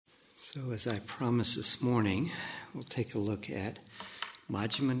So as I promised this morning, we'll take a look at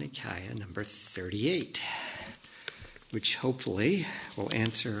Majjhima Nikaya number 38, which hopefully will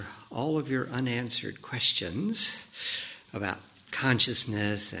answer all of your unanswered questions about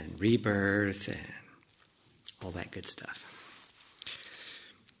consciousness and rebirth and all that good stuff.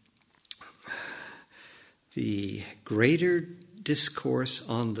 The Greater Discourse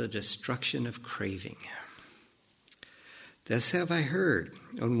on the Destruction of Craving. Thus have I heard.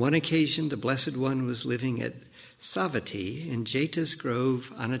 On one occasion, the Blessed One was living at Savatthi in Jeta's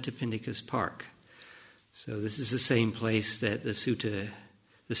Grove, Anathapindika's Park. So this is the same place that the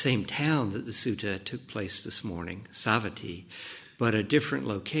same town that the sutta took place this morning, Savatthi, but a different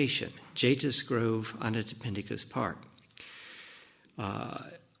location, Jeta's Grove, Anathapindika's Park.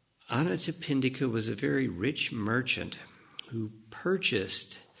 Anathapindika was a very rich merchant who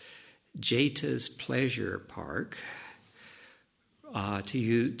purchased Jeta's pleasure park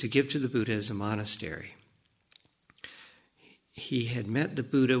to give to the Buddha as a monastery. He had met the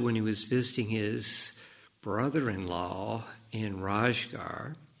Buddha when he was visiting his brother-in-law in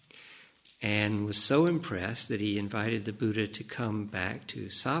Rajgarh and was so impressed that he invited the Buddha to come back to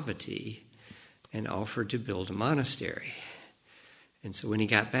Savatthi and offered to build a monastery. And so when he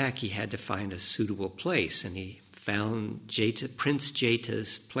got back, he had to find a suitable place, and he found Prince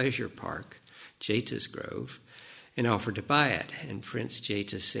Jeta's pleasure park, Jeta's Grove, and offered to buy it. And Prince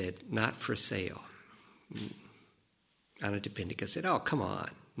Jeta said, "Not for sale." Anathapindika said, "Oh, come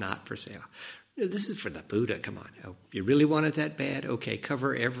on, not for sale. This is for the Buddha, come on. Oh, you really want it that bad? Okay,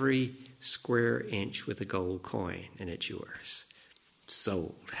 cover every square inch with a gold coin, and it's yours."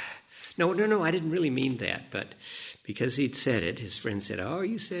 Sold. No, I didn't really mean that, but because he'd said it, his friend said, "Oh,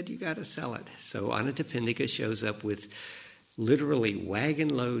 you said you got to sell it." So Anathapindika shows up with literally wagon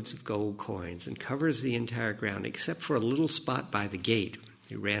loads of gold coins and covers the entire ground except for a little spot by the gate.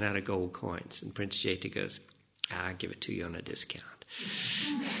 He ran out of gold coins. And Prince Jeta goes, "I'll give it to you on a discount."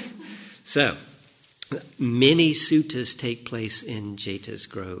 So, many suttas take place in Jeta's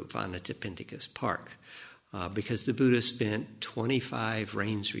Grove, Anathapindika's Park, because the Buddha spent 25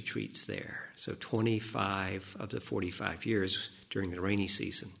 rains retreats there. So 25 of the 45 years during the rainy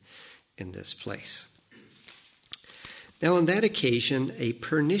season in this place. Now on that occasion, a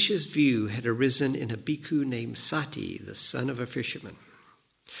pernicious view had arisen in a bhikkhu named Sati, the son of a fisherman.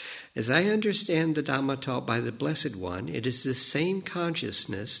 As I understand the Dhamma taught by the Blessed One, it is the same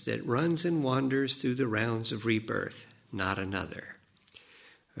consciousness that runs and wanders through the rounds of rebirth, not another.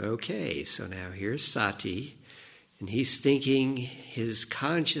 Okay, so now here's Sati, and he's thinking his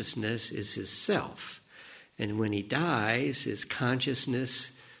consciousness is his self. And when he dies, his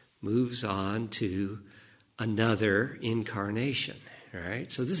consciousness moves on to another incarnation, all right?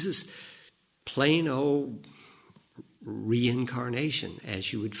 So this is plain old reincarnation,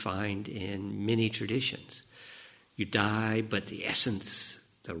 as you would find in many traditions. You die, but the essence,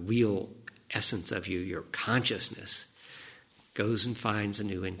 the real essence of you, your consciousness, goes and finds a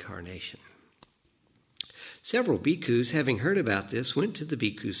new incarnation. Several bhikkhus, having heard about this, went to the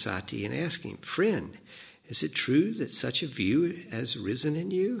bhikkhu Sati and asked him, "Friend, is it true that such a view has arisen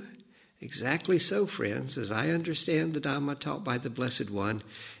in you?" "Exactly so, friends. As I understand the Dhamma taught by the Blessed One,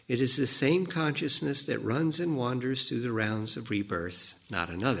 it is the same consciousness that runs and wanders through the rounds of rebirth,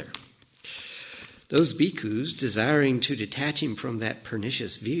 not another." Those bhikkhus, desiring to detach him from that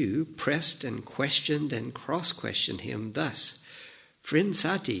pernicious view, pressed and questioned and cross-questioned him thus: "Friend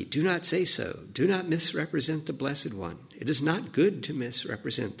Sati, do not say so. Do not misrepresent the Blessed One. It is not good to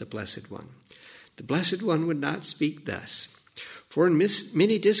misrepresent the Blessed One. The Blessed One would not speak thus. For in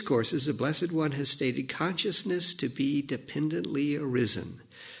many discourses, the Blessed One has stated consciousness to be dependently arisen,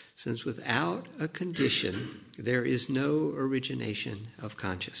 since without a condition, there is no origination of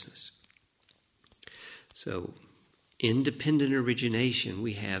consciousness." So, independent origination,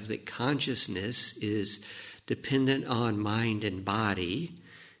 we have that consciousness is dependent on mind and body.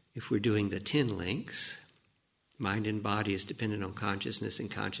 If we're doing the 10 links, mind and body is dependent on consciousness, and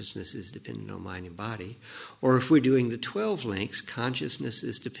consciousness is dependent on mind and body. Or if we're doing the 12 links, consciousness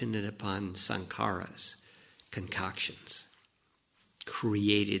is dependent upon sankharas, concoctions,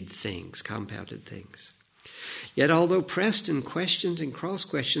 created things, compounded things. Yet although pressed and questioned and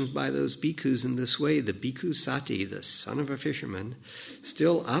cross-questioned by those bhikkhus in this way, the bhikkhu Sati, the son of a fisherman,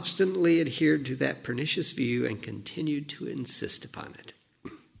 still obstinately adhered to that pernicious view and continued to insist upon it.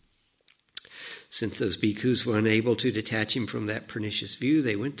 Since those bhikkhus were unable to detach him from that pernicious view,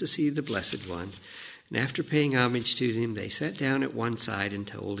 they went to see the Blessed One And after paying homage to him, they sat down at one side and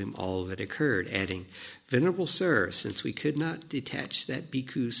told him all that occurred, adding, "Venerable sir, since we could not detach that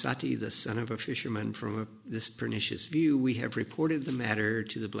bhikkhu Sati, the son of a fisherman, from this pernicious view, we have reported the matter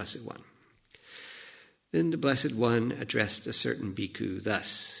to the Blessed One." Then the Blessed One addressed a certain bhikkhu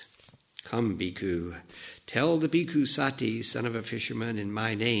thus, "Come, bhikkhu, tell the bhikkhu Sati, son of a fisherman, in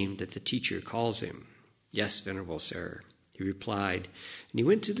my name that the teacher calls him." "Yes, venerable sir," he replied, and he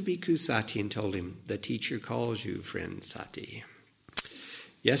went to the bhikkhu Sati and told him, "The teacher calls you, friend Sati."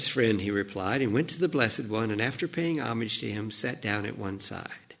 "Yes, friend," he replied, and went to the Blessed One, and after paying homage to him, sat down at one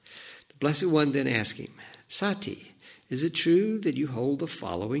side. The Blessed One then asked him, "Sati, is it true that you hold the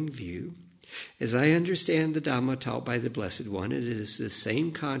following view? As I understand the Dhamma taught by the Blessed One, it is the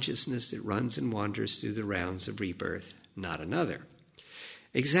same consciousness that runs and wanders through the rounds of rebirth, not another."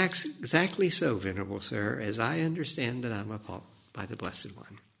 Exactly so, venerable sir, as I understand the Dhamma taught by the Blessed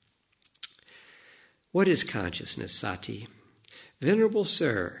One." "What is consciousness, Sati?" "Venerable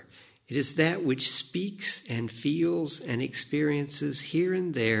sir, it is that which speaks and feels and experiences here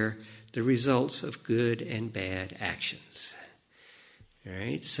and there the results of good and bad actions." All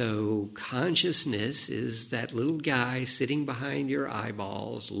right, so consciousness is that little guy sitting behind your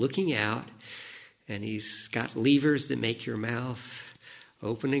eyeballs, looking out, and he's got levers that make your mouth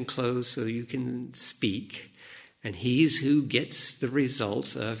open and close so you can speak. And he's who gets the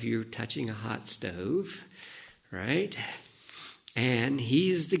results of you touching a hot stove, right? And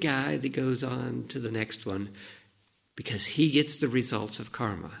he's the guy that goes on to the next one because he gets the results of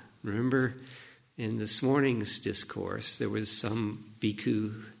karma. Remember, in this morning's discourse, there was some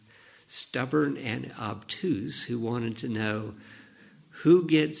bhikkhu, stubborn and obtuse, who wanted to know who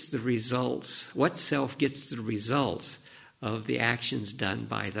gets the results, what self gets the results of the actions done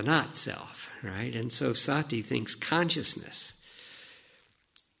by the not self, right? And so Sati thinks consciousness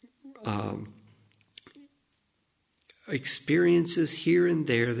experiences here and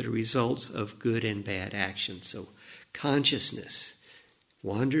there the results of good and bad actions. So consciousness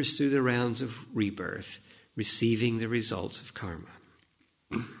wanders through the rounds of rebirth, receiving the results of karma.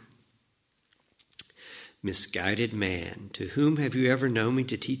 "Misguided man, to whom have you ever known me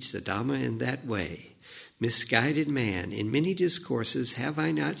to teach the Dhamma in that way? Misguided man, in many discourses have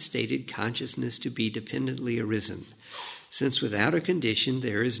I not stated consciousness to be dependently arisen, since without a condition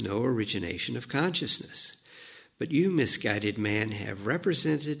there is no origination of consciousness. But you, misguided man, have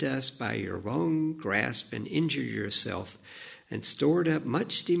represented us by your wrong grasp and injured yourself and stored up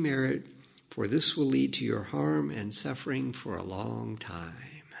much demerit, for this will lead to your harm and suffering for a long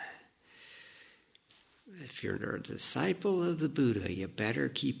time. If you're a disciple of the Buddha, you better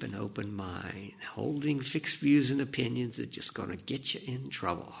keep an open mind. Holding fixed views and opinions is just going to get you in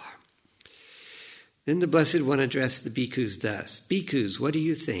trouble." Then the Blessed One addressed the bhikkhus thus, "Bhikkhus, what do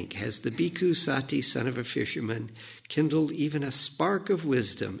you think? Has the bhikkhu Sati, son of a fisherman, kindled even a spark of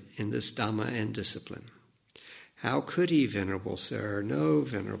wisdom in this Dhamma and discipline?" "How could he, venerable sir? No,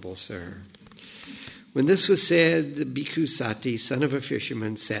 venerable sir." When this was said, the bhikkhu Sati, son of a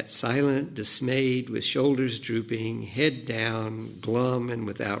fisherman, sat silent, dismayed, with shoulders drooping, head down, glum, and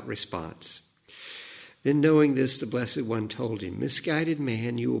without response. Then, knowing this, the Blessed One told him, "Misguided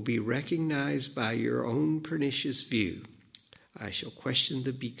man, you will be recognized by your own pernicious view. I shall question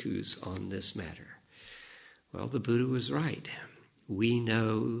the bhikkhus on this matter." Well, the Buddha was right. We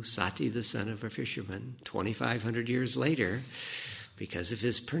know Sati, the son of a fisherman, 2,500 years later, because of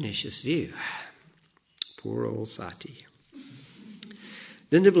his pernicious view. Poor old Sati.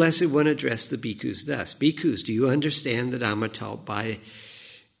 Then the Blessed One addressed the bhikkhus thus, "Bhikkhus, do you understand the Dhamma taught by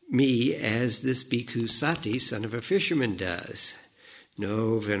me as this bhikkhu Sati, son of a fisherman, does?"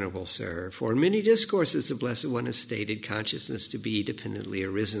 "No, venerable sir, for in many discourses the Blessed One has stated consciousness to be dependently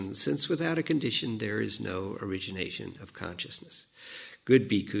arisen, since without a condition there is no origination of consciousness." "Good,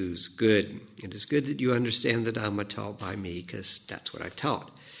 bhikkhus, good. It is good that you understand the Dhamma taught by me, because that's what I've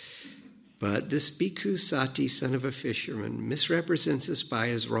taught. But this bhikkhu Sati, son of a fisherman, misrepresents us by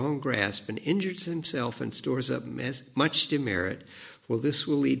his wrong grasp and injures himself and stores up much demerit, for this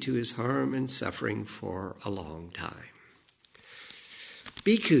will lead to his harm and suffering for a long time."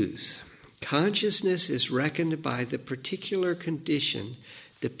 Bhikkhus, consciousness is reckoned by the particular condition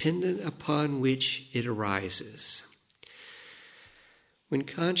dependent upon which it arises. When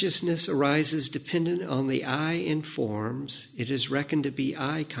consciousness arises dependent on the eye and forms, it is reckoned to be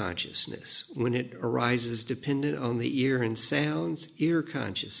eye consciousness. When it arises dependent on the ear and sounds, ear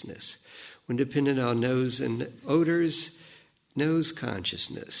consciousness. When dependent on nose and odors, nose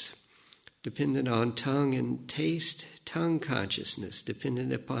consciousness. Dependent on tongue and taste, tongue consciousness.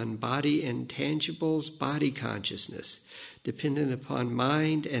 Dependent upon body and tangibles, body consciousness. Dependent upon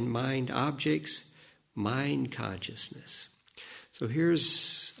mind and mind objects, mind consciousness. So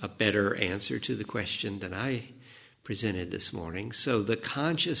here's a better answer to the question that I presented this morning. So the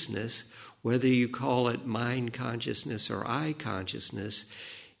consciousness, whether you call it mind consciousness or eye consciousness,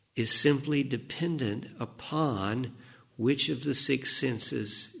 is simply dependent upon which of the six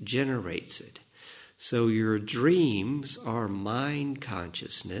senses generates it. So your dreams are mind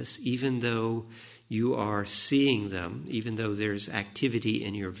consciousness, even though you are seeing them, even though there's activity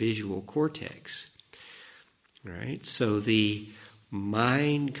in your visual cortex. Right? So the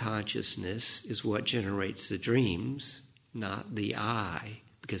mind consciousness is what generates the dreams, not the eye,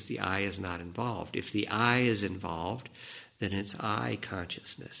 because the eye is not involved. If the eye is involved, then it's eye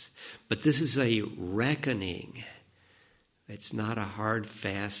consciousness. But this is a reckoning. It's not a hard,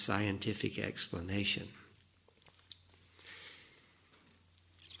 fast scientific explanation.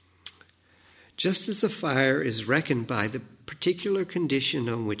 Just as the fire is reckoned by the particular condition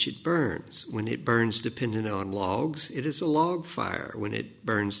on which it burns. When it burns dependent on logs, it is a log fire. When it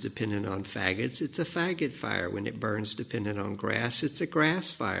burns dependent on faggots, it's a faggot fire. When it burns dependent on grass, it's a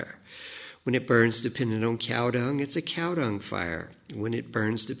grass fire. When it burns dependent on cow dung, it's a cow dung fire. When it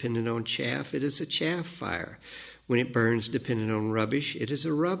burns dependent on chaff, it is a chaff fire. When it burns dependent on rubbish, it is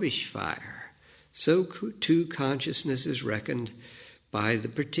a rubbish fire. So too consciousness is reckoned by the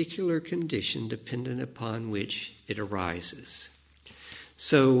particular condition dependent upon which it arises.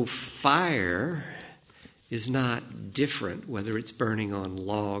 So fire is not different whether it's burning on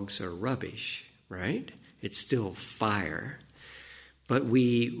logs or rubbish, right? It's still fire, but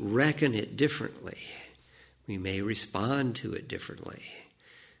we reckon it differently. We may respond to it differently.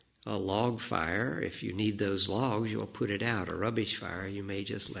 A log fire, if you need those logs, you'll put it out. A rubbish fire, you may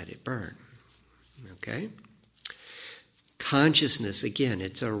just let it burn. Okay? Consciousness, again,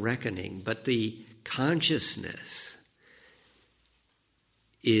 it's a reckoning, but the consciousness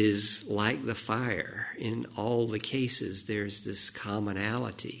is like the fire. In all the cases, there's this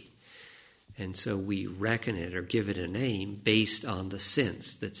commonality. And so we reckon it or give it a name based on the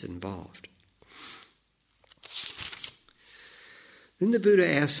sense that's involved. Then the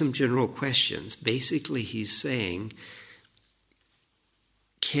Buddha asks some general questions. Basically, he's saying,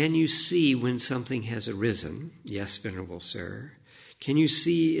 can you see when something has arisen? Yes, Venerable Sir. Can you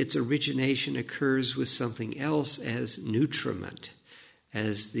see its origination occurs with something else as nutriment,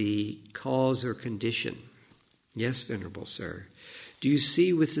 as the cause or condition? Yes, Venerable Sir. Do you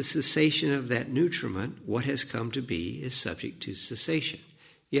see with the cessation of that nutriment, what has come to be is subject to cessation?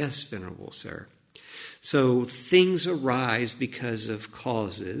 Yes, Venerable Sir. So things arise because of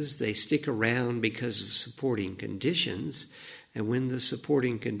causes. They stick around because of supporting conditions. And when the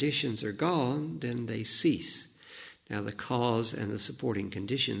supporting conditions are gone, then they cease. Now, the cause and the supporting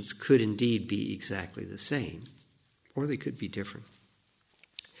conditions could indeed be exactly the same, or they could be different.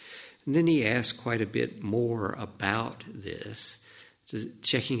 And then he asks quite a bit more about this,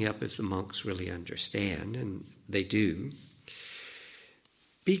 checking up if the monks really understand, and they do.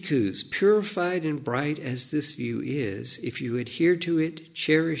 Bhikkhus, purified and bright as this view is, if you adhere to it,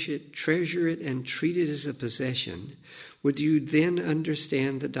 cherish it, treasure it, and treat it as a possession, would you then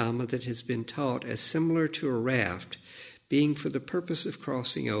understand the Dhamma that has been taught as similar to a raft, being for the purpose of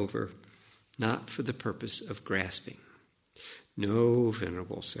crossing over, not for the purpose of grasping? No,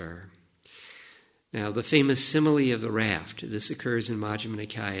 Venerable Sir. Now, the famous simile of the raft, this occurs in Majjhima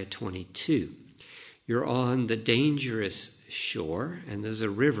Nikaya 22. You're on the dangerous shore, and there's a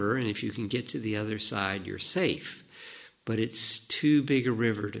river, and if you can get to the other side, you're safe. But it's too big a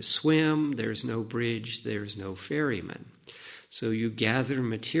river to swim, there's no bridge, there's no ferryman. So you gather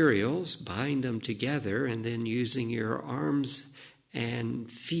materials, bind them together, and then using your arms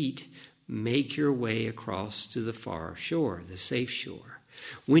and feet, make your way across to the far shore, the safe shore.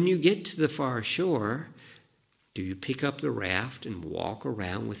 When you get to the far shore, do you pick up the raft and walk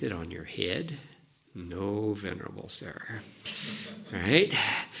around with it on your head? No, Venerable Sir. Right?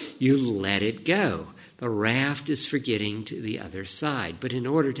 You let it go. The raft is for getting to the other side. But in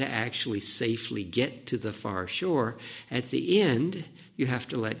order to actually safely get to the far shore, at the end, you have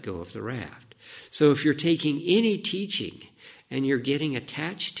to let go of the raft. So if you're taking any teaching and you're getting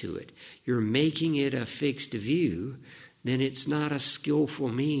attached to it, you're making it a fixed view, then it's not a skillful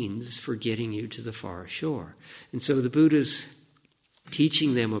means for getting you to the far shore. And so the Buddha's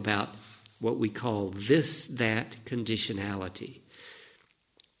teaching them about what we call this-that conditionality.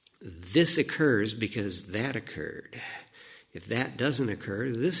 This occurs because that occurred. If that doesn't occur,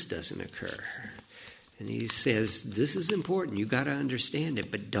 this doesn't occur. And he says, this is important. You got to understand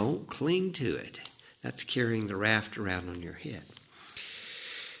it, but don't cling to it. That's carrying the raft around on your head.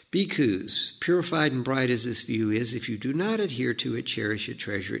 Bhikkhus, purified and bright as this view is, if you do not adhere to it, cherish it,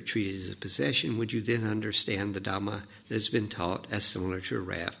 treasure it, treat it as a possession, would you then understand the Dhamma that has been taught as similar to a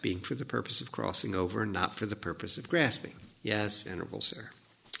raft, being for the purpose of crossing over and not for the purpose of grasping? Yes, Venerable Sir.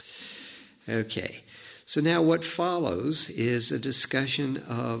 Okay, so now what follows is a discussion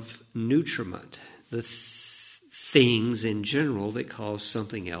of nutriment, the things in general that cause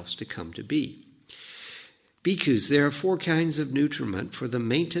something else to come to be. Bhikkhus, there are 4 kinds of nutriment for the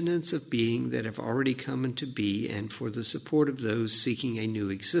maintenance of being that have already come into be and for the support of those seeking a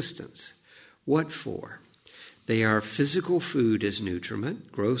new existence. What for? They are physical food as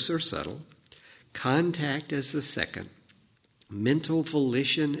nutriment, gross or subtle, contact as the second, mental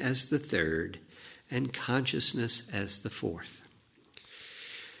volition as the third, and consciousness as the fourth.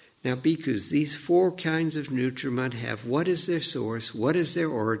 Now, bhikkhus, these 4 kinds of nutriment have what is their source, what is their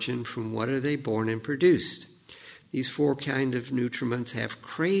origin, from what are they born and produced. These 4 kinds of nutriments have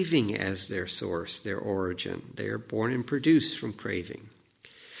craving as their source, their origin. They are born and produced from craving.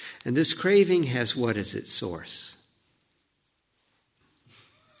 And this craving has what as its source?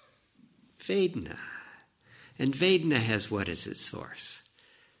 Vedana. And Vedana has what as its source?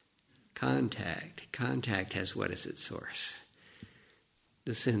 Contact. Contact has what as its source?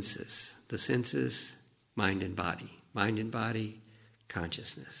 The senses. The senses, mind and body. Mind and body,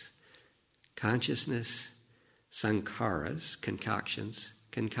 consciousness. Consciousness, sankharas, concoctions.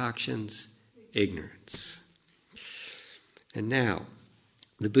 Concoctions, ignorance. And now,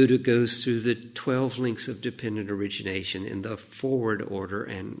 the Buddha goes through the 12 links of dependent origination in the forward order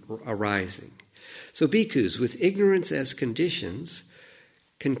and arising. So bhikkhus, with ignorance as conditions,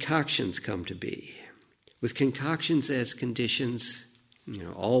 concoctions come to be. With concoctions as conditions,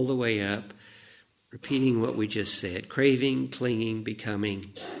 all the way up, repeating what we just said, craving, clinging,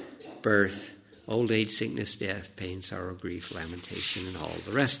 becoming, birth, old age, sickness, death, pain, sorrow, grief, lamentation, and all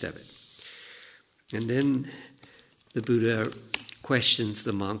the rest of it. And then the Buddha questions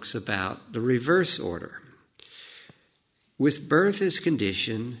the monks about the reverse order. With birth as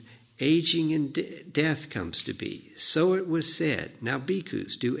condition, aging and death comes to be. So it was said. Now,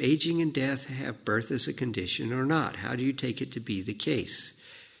 bhikkhus, do aging and death have birth as a condition or not? How do you take it to be the case?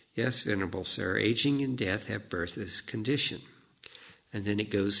 Yes, Venerable Sir, aging and death have birth as a condition. And then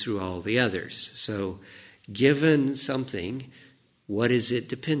it goes through all the others. So, given something, what is it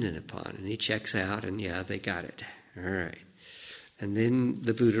dependent upon? And he checks out, and yeah, they got it. All right. And then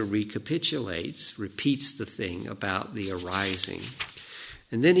the Buddha recapitulates, repeats the thing about the arising.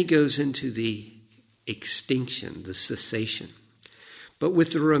 And then he goes into the extinction, the cessation. But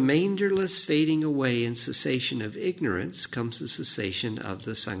with the remainderless fading away and cessation of ignorance comes the cessation of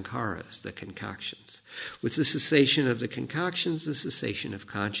the sankharas, the concoctions. With the cessation of the concoctions, the cessation of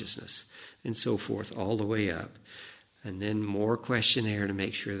consciousness, and so forth all the way up. And then more questionnaire to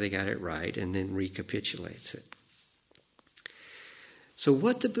make sure they got it right, and then recapitulates it. So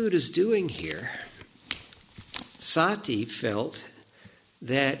what the Buddha's doing here, Sati felt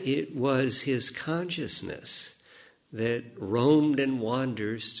that it was his consciousness that roamed and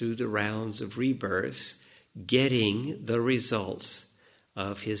wanders through the rounds of rebirths, getting the results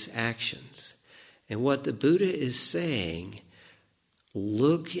of his actions. And what the Buddha is saying,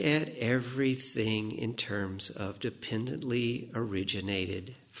 look at everything in terms of dependently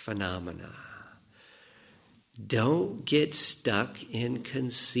originated phenomena. Don't get stuck in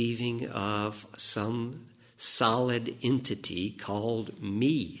conceiving of some solid entity called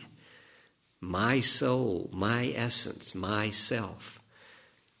me, my soul, my essence, myself.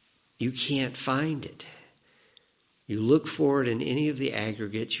 You can't find it. You look for it in any of the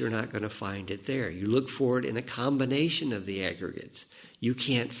aggregates, you're not going to find it there. You look for it in a combination of the aggregates, you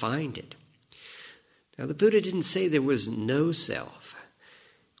can't find it. Now, the Buddha didn't say there was no self.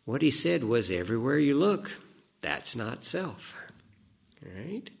 What he said was everywhere you look, that's not self. All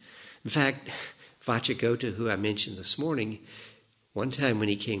right? In fact, Vacchagotta, who I mentioned this morning, one time when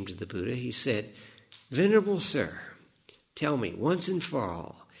he came to the Buddha, he said, Venerable Sir, tell me once and for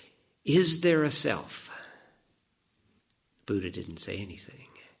all, is there a self? Buddha didn't say anything.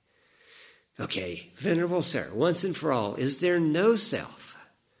 Okay, Venerable Sir, once and for all, is there no self?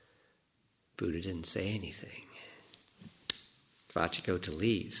 Buddha didn't say anything. Vacchagotta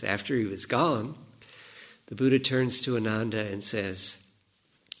leaves. After he was gone, the Buddha turns to Ananda and says,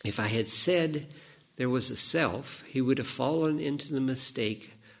 if I had said there was a self, he would have fallen into the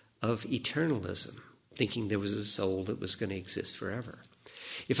mistake of eternalism, thinking there was a soul that was going to exist forever.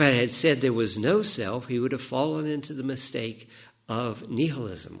 If I had said there was no self, he would have fallen into the mistake of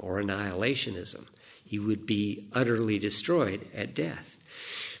nihilism or annihilationism. He would be utterly destroyed at death.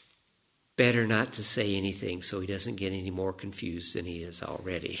 better not to say anything so he doesn't get any more confused than he is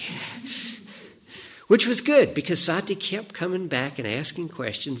already. Which was good, because Sati kept coming back and asking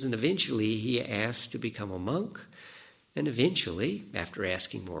questions, and eventually he asked to become a monk. And eventually, after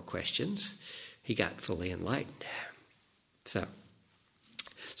asking more questions, he got fully enlightened.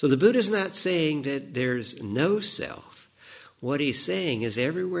 So the Buddha's not saying that there's no self. What he's saying is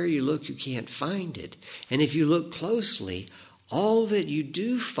everywhere you look, you can't find it. And if you look closely, all that you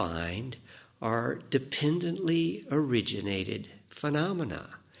do find are dependently originated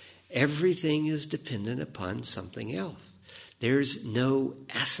phenomena. Everything is dependent upon something else. There's no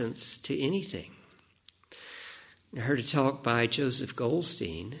essence to anything. I heard a talk by Joseph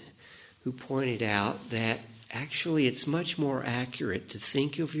Goldstein, who pointed out that actually it's much more accurate to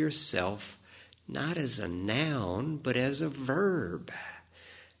think of yourself not as a noun, but as a verb.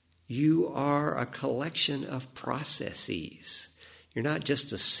 You are a collection of processes. You're not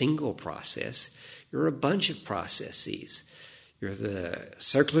just a single process. You're a bunch of processes. You're the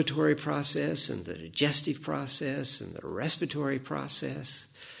circulatory process and the digestive process and the respiratory process.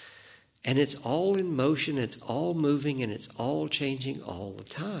 And it's all in motion, it's all moving, and it's all changing all the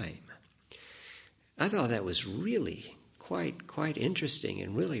time. I thought that was really quite interesting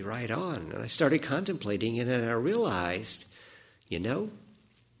and really right on. And I started contemplating it, and I realized,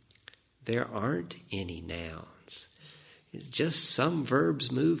 there aren't any nouns. It's just some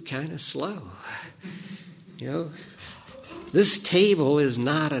verbs move kind of slow. This table is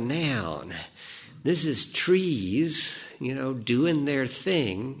not a noun. This is trees, doing their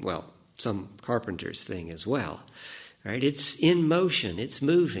thing. Well, some carpenter's thing as well. Right? It's in motion. It's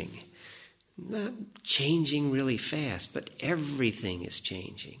moving. Not changing really fast, but everything is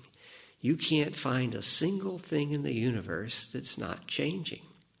changing. You can't find a single thing in the universe that's not changing.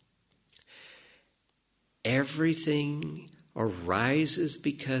 Everything arises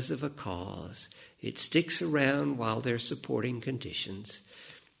because of a cause. It sticks around while there's supporting conditions.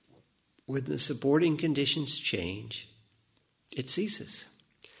 When the supporting conditions change, it ceases.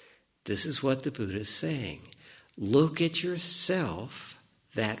 This is what the Buddha is saying. Look at yourself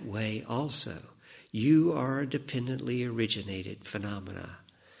that way also. You are a dependently originated phenomena.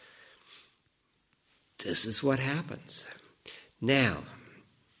 This is what happens. Now,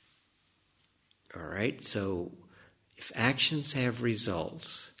 all right, so if actions have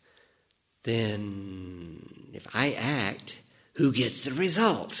results, then if I act, who gets the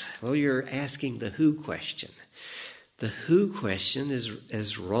results? Well, you're asking the who question. The who question is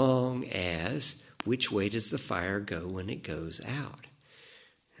as wrong as which way does the fire go when it goes out?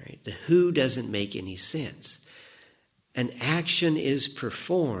 Right? The who doesn't make any sense. An action is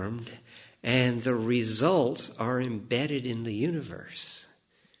performed and the results are embedded in the universe.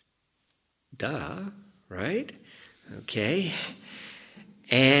 Duh, right? Okay.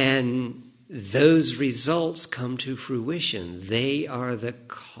 And those results come to fruition. They are the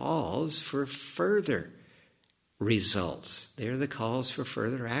cause for further results. They're the cause for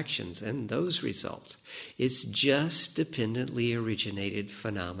further actions and those results. It's just dependently originated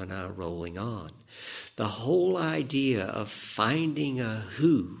phenomena rolling on. The whole idea of finding a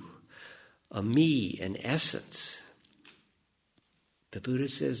who, a me, an essence, the Buddha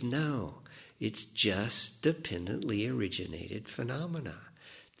says no. It's just dependently originated phenomena.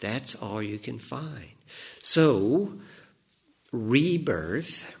 That's all you can find. So,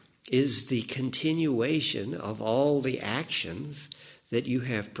 rebirth is the continuation of all the actions that you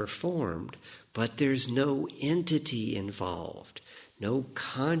have performed, but there's no entity involved, no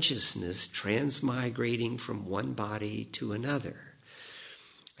consciousness transmigrating from one body to another.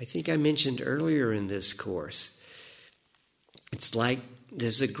 I think I mentioned earlier in this course, it's like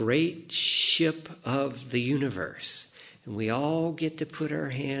there's a great ship of the universe, and we all get to put our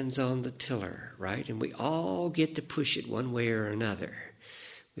hands on the tiller, right? And we all get to push it one way or another.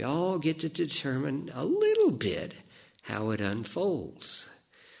 We all get to determine a little bit how it unfolds.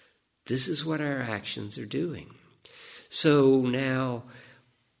 This is what our actions are doing. So now,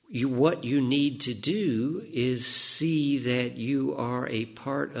 what you need to do is see that you are a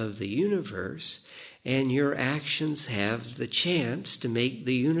part of the universe, and your actions have the chance to make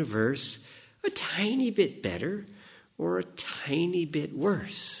the universe a tiny bit better or a tiny bit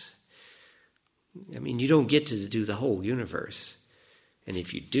worse. I mean, you don't get to do the whole universe. And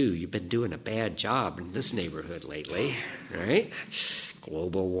if you do, you've been doing a bad job in this neighborhood lately, right?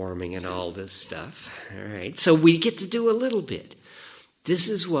 Global warming and all this stuff, all right? So we get to do a little bit. This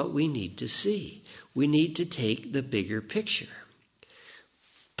is what we need to see. We need to take the bigger picture.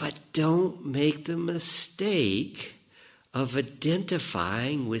 But don't make the mistake of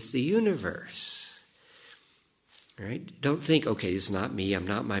identifying with the universe. Right? Don't think, okay, it's not me, I'm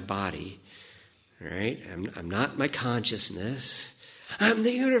not my body. right? I'm not my consciousness. I'm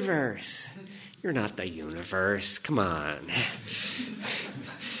the universe. You're not the universe. Come on.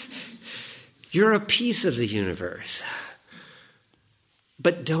 You're a piece of the universe.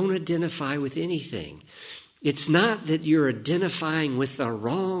 But don't identify with anything. It's not that you're identifying with the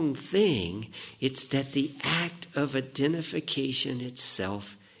wrong thing. It's that the act of identification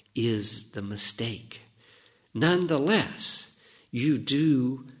itself is the mistake. Nonetheless, you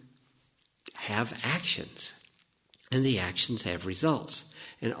do have actions, and the actions have results.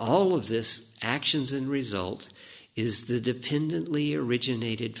 And all of this, actions and result, is the dependently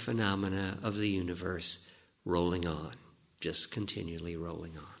originated phenomena of the universe rolling on, just continually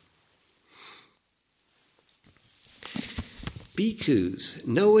rolling on. Bhikkhus,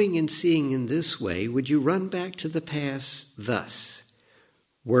 knowing and seeing in this way, would you run back to the past thus?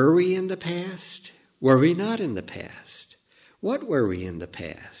 Were we in the past? Were we not in the past? What were we in the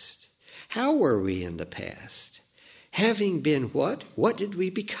past? How were we in the past? Having been what? What did we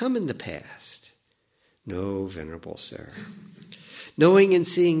become in the past? No, Venerable Sir. Knowing and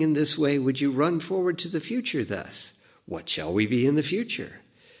seeing in this way, would you run forward to the future thus? What shall we be in the future?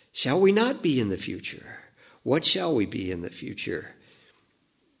 Shall we not be in the future? What shall we be in the future?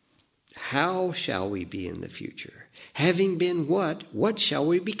 How shall we be in the future? Having been what shall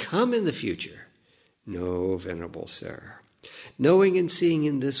we become in the future? No, Venerable Sir. Knowing and seeing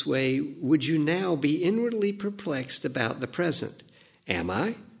in this way, would you now be inwardly perplexed about the present? Am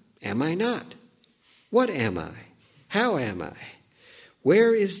I? Am I not? What am I? How am I?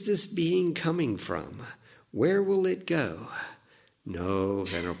 Where is this being coming from? Where will it go? No,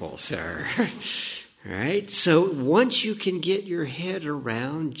 Venerable Sir. All right, so once you can get your head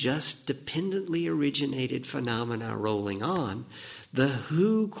around just dependently originated phenomena rolling on, the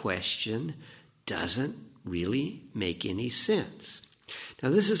who question doesn't really make any sense.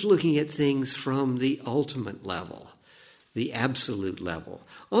 Now, this is looking at things from the ultimate level, the absolute level.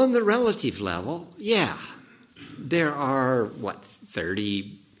 On the relative level, yeah, there are,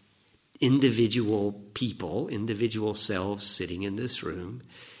 30 individual people, individual selves sitting in this room.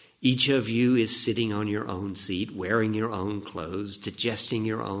 Each of you is sitting on your own seat, wearing your own clothes, digesting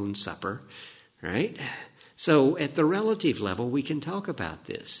your own supper, right? So at the relative level, we can talk about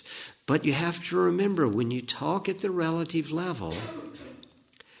this. But you have to remember, when you talk at the relative level,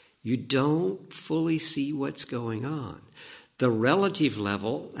 you don't fully see what's going on. The relative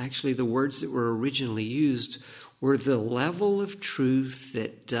level, actually the words that were originally used, were the level of truth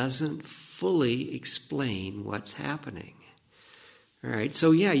that doesn't fully explain what's happening. All right, so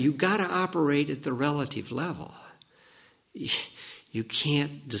yeah, you've got to operate at the relative level. You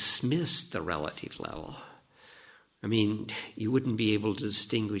can't dismiss the relative level. I mean, you wouldn't be able to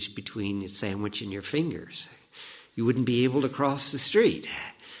distinguish between a sandwich and your fingers. You wouldn't be able to cross the street.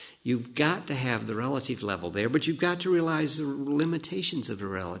 You've got to have the relative level there, but you've got to realize the limitations of the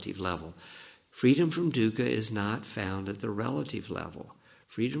relative level. Freedom from dukkha is not found at the relative level.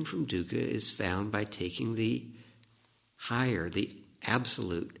 Freedom from dukkha is found by taking the higher, the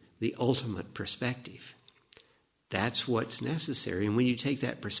absolute, the ultimate perspective. That's what's necessary. And when you take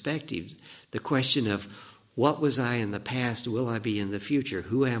that perspective, the question of what was I in the past, will I be in the future,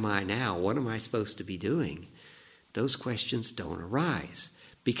 who am I now, what am I supposed to be doing, those questions don't arise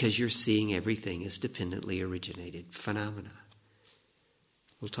because you're seeing everything as dependently originated phenomena.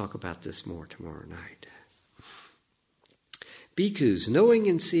 We'll talk about this more tomorrow night. Bhikkhus, knowing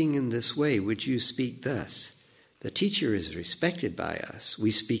and seeing in this way, would you speak thus? The teacher is respected by us.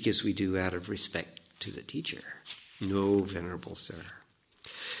 We speak as we do out of respect to the teacher. No, Venerable Sir.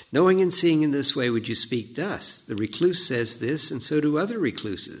 Knowing and seeing in this way, would you speak thus? The recluse says this, and so do other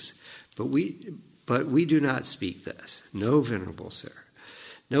recluses. But we do not speak thus. No, Venerable Sir.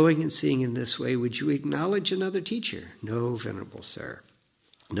 Knowing and seeing in this way, would you acknowledge another teacher? No, Venerable Sir.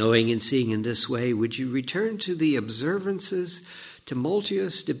 Knowing and seeing in this way, would you return to the observances,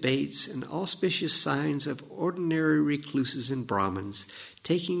 tumultuous debates, and auspicious signs of ordinary recluses and Brahmins,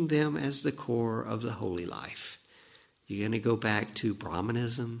 taking them as the core of the holy life? You're going to go back to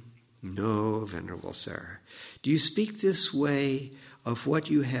Brahmanism? No, Venerable Sir. Do you speak this way of what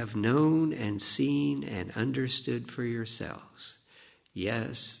you have known and seen and understood for yourselves?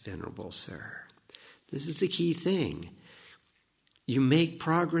 Yes, Venerable Sir. This is the key thing. You make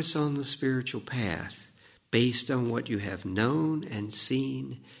progress on the spiritual path based on what you have known and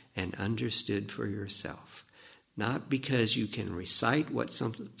seen and understood for yourself. Not because you can recite what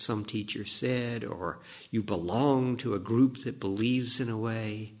some teacher said or you belong to a group that believes in a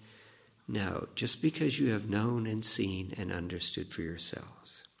way. No, just because you have known and seen and understood for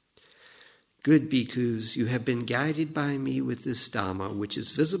yourselves. Good bhikkhus, you have been guided by me with this Dhamma, which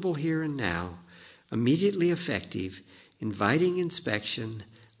is visible here and now, immediately effective, inviting inspection,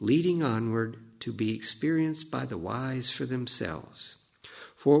 leading onward, to be experienced by the wise for themselves.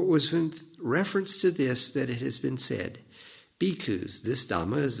 For it was with reference to this that it has been said, Bhikkhus, this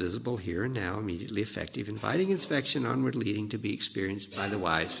Dhamma is visible here and now, immediately effective, inviting inspection, onward leading, to be experienced by the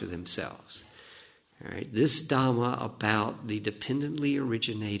wise for themselves. All right, this Dhamma about the dependently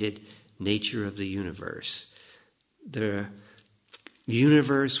originated nature of the universe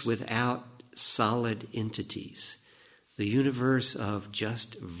without solid entities, the universe of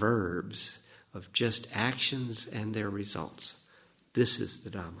just verbs, of just actions and their results. This is the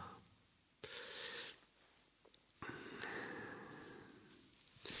Dhamma.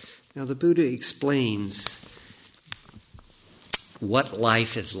 Now the Buddha explains what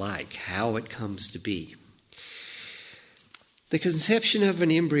life is like, how it comes to be. The conception of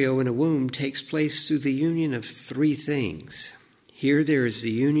an embryo in a womb takes place through the union of three things. Here there is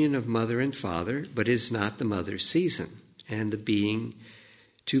the union of mother and father, but is not the mother's season, and the being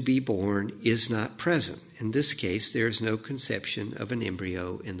to be born is not present. In this case, there is no conception of an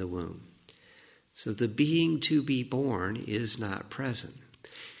embryo in the womb. So the being to be born is not present.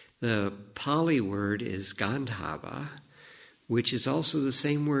 The Pali word is Gandhava, which is also the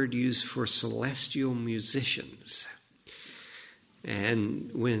same word used for celestial musicians.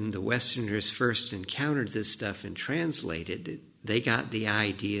 And when the Westerners first encountered this stuff and translated it, they got the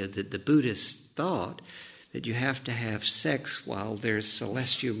idea that the Buddhists thought that you have to have sex while there's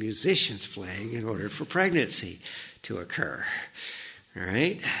celestial musicians playing in order for pregnancy to occur. All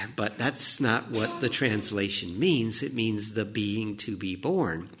right? But that's not what the translation means. It means the being to be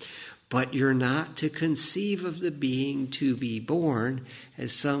born. But you're not to conceive of the being to be born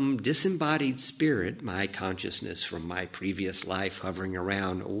as some disembodied spirit, my consciousness from my previous life hovering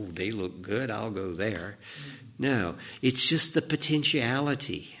around, oh, they look good, I'll go there. No, it's just the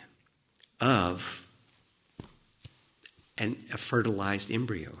potentiality of a fertilized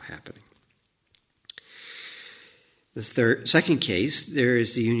embryo happening. The second case, there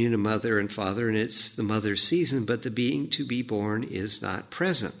is the union of mother and father, and it's the mother's season, but the being to be born is not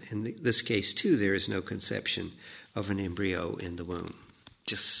present. In this case, too, there is no conception of an embryo in the womb.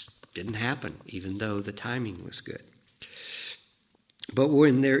 Just didn't happen, even though the timing was good. But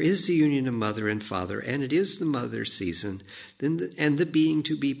when there is the union of mother and father, and it is the mother's season, then and the being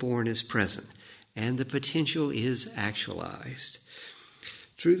to be born is present, and the potential is actualized.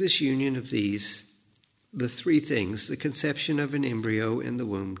 Through this union of the three things, the conception of an embryo in the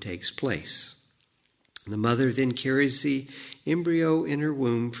womb takes place. The mother then carries the embryo in her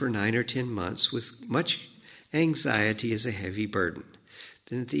womb for 9 or 10 months with much anxiety as a heavy burden.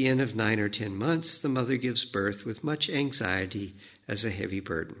 Then at the end of 9 or 10 months, the mother gives birth with much anxiety as a heavy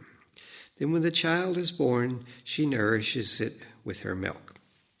burden. Then when the child is born, she nourishes it with her milk.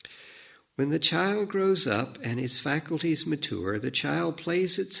 When the child grows up and his faculties mature, the child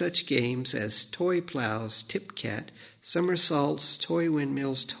plays at such games as toy plows, tip-cat, somersaults, toy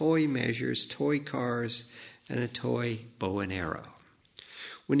windmills, toy measures, toy cars, and a toy bow and arrow.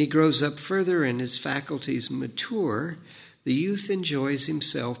 When he grows up further and his faculties mature, the youth enjoys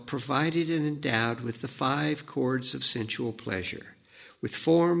himself provided and endowed with the 5 chords of sensual pleasure, with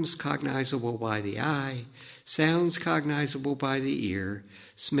forms cognizable by the eye, sounds cognizable by the ear,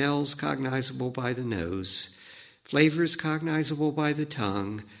 smells cognizable by the nose, flavors cognizable by the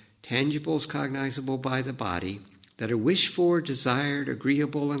tongue, tangibles cognizable by the body, that are wished for, desired,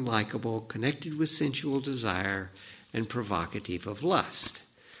 agreeable, and likable, connected with sensual desire, and provocative of lust.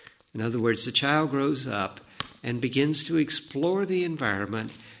 In other words, the child grows up and begins to explore the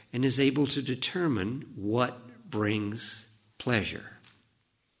environment and is able to determine what brings pleasure,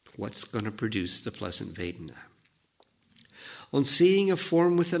 what's going to produce the pleasant Vedana. On seeing a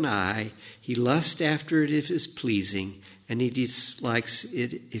form with an eye, he lusts after it if it is pleasing, and he dislikes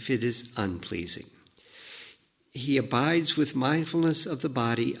it if it is unpleasing. He abides with mindfulness of the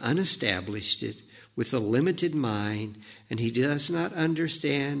body unestablished, it with a limited mind, and he does not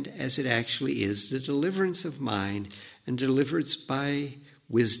understand as it actually is the deliverance of mind and deliverance by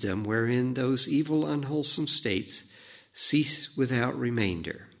wisdom, wherein those evil, unwholesome states cease without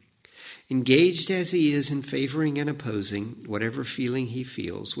remainder. Engaged as he is in favoring and opposing whatever feeling he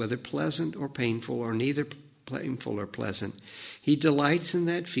feels, whether pleasant or painful or neither painful or pleasant, he delights in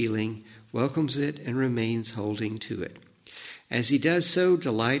that feeling, welcomes it, and remains holding to it. As he does so,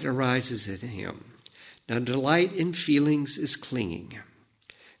 delight arises in him. Now, delight in feelings is clinging.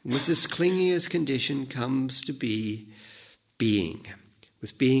 And with this clinging as condition comes to be being.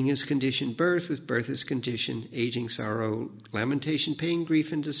 With being as condition birth, with birth as condition aging, sorrow, lamentation, pain,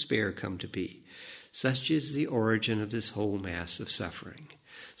 grief, and despair come to be. Such is the origin of this whole mass of suffering.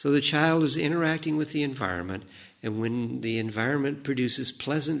 So the child is interacting with the environment, and when the environment produces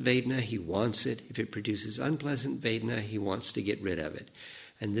pleasant Vedana, he wants it. If it produces unpleasant Vedana, he wants to get rid of it.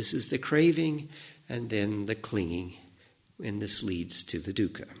 And this is the craving, and then the clinging, and this leads to the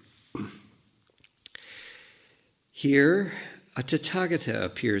dukkha. Here, a Tathagata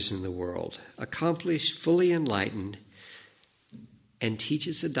appears in the world, accomplished, fully enlightened, and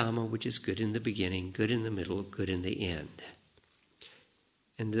teaches the Dhamma which is good in the beginning, good in the middle, good in the end.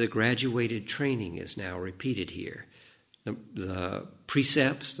 And the graduated training is now repeated here. The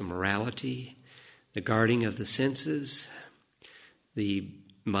precepts, the morality, the guarding of the senses, the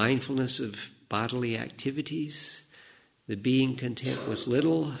mindfulness of bodily activities, the being content with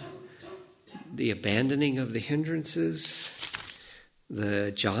little, the abandoning of the hindrances,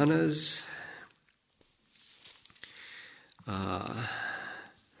 the jhanas,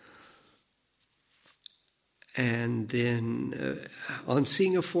 and then on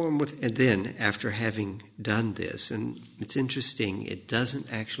seeing a form and then after having done this, and it's interesting, it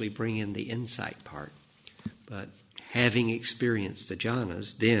doesn't actually bring in the insight part, but having experienced the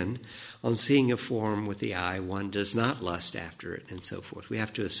jhanas, then on seeing a form with the eye, one does not lust after it, and so forth. We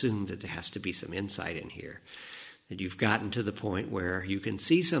have to assume that there has to be some insight in here, that you've gotten to the point where you can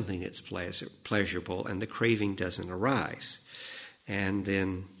see something that's pleasurable and the craving doesn't arise. And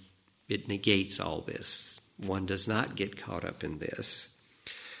then it negates all this. One does not get caught up in this.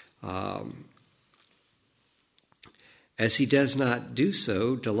 As he does not do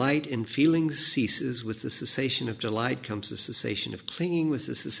so, delight in feelings ceases. With the cessation of delight comes the cessation of clinging. With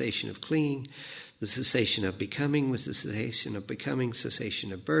the cessation of clinging, the cessation of becoming. With the cessation of becoming,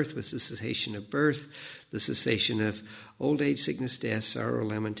 cessation of birth. With the cessation of birth, the cessation of old age, sickness, death, sorrow,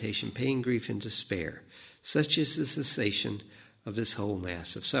 lamentation, pain, grief, and despair. Such is the cessation of this whole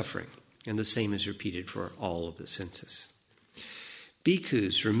mass of suffering. And the same is repeated for all of the senses.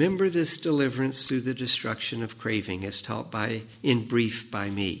 Bhikkhus, remember this deliverance through the destruction of craving as taught in brief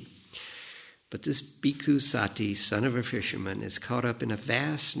by me. But this bhikkhu Sati, son of a fisherman, is caught up in a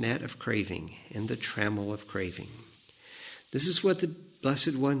vast net of craving, in the trammel of craving. This is what the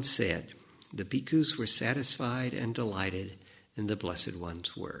Blessed One said. The bhikkhus were satisfied and delighted in the Blessed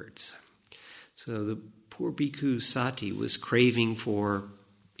One's words. So the poor bhikkhu Sati was craving for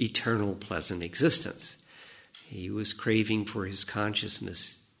eternal pleasant existence. He was craving for his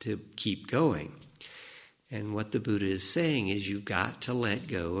consciousness to keep going. And what the Buddha is saying is you've got to let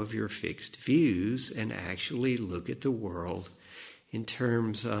go of your fixed views and actually look at the world in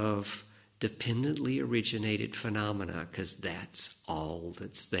terms of dependently originated phenomena, because that's all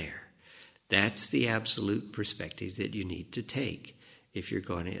that's there. That's the absolute perspective that you need to take if you're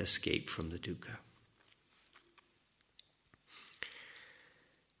going to escape from the dukkha.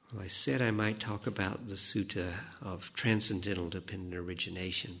 Well, I said I might talk about the sutta of transcendental dependent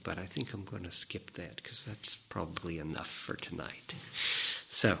origination, but I think I'm going to skip that because that's probably enough for tonight.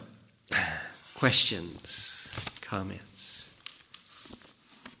 So, questions, comments?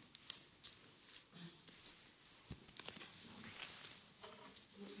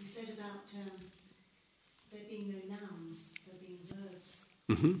 What you said about there being no nouns, there being verbs.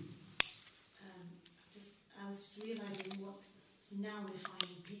 Mm-hmm. I was just realising what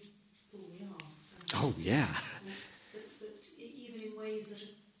nounifying people we are. Oh, yeah. But even in ways that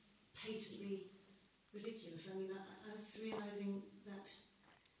are patently ridiculous. I mean, I was just realising that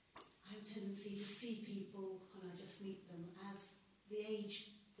I have a tendency to see people when I just meet them as the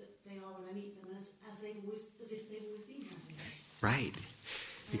age that they are when I meet them, as if they've always been that age. Right.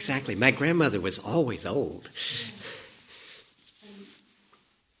 Exactly. My grandmother was always old.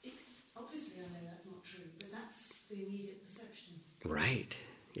 Yeah. Obviously, I know that's not true, but that's the immediate perception. Right.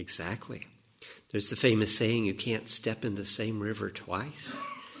 Exactly. There's the famous saying, you can't step in the same river twice.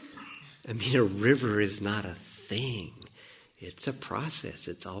 I mean, a river is not a thing. It's a process.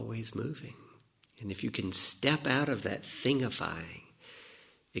 It's always moving. And if you can step out of that thingifying,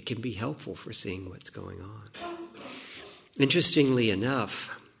 it can be helpful for seeing what's going on. Interestingly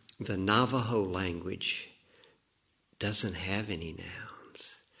enough, the Navajo language doesn't have any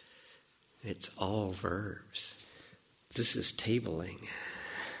nouns. It's all verbs. This is tabling.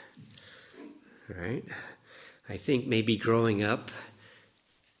 Right? I think maybe growing up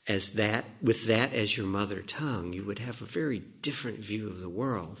with that as your mother tongue, you would have a very different view of the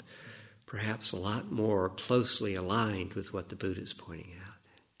world, perhaps a lot more closely aligned with what the Buddha is pointing out.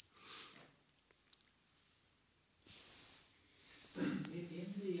 In the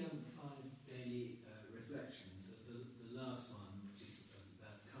 5 daily reflections, the last one, which is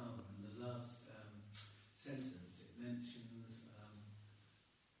about karma, and the last sentence, it mentions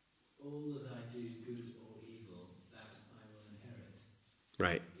all that I do, good or evil, that I will inherit.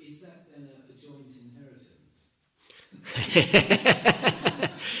 Right. Is that then a joint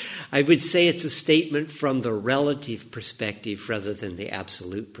inheritance? I would say it's a statement from the relative perspective rather than the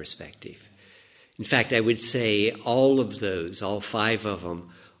absolute perspective. In fact, I would say all of those, all 5 of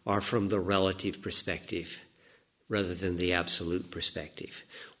them, are from the relative perspective rather than the absolute perspective.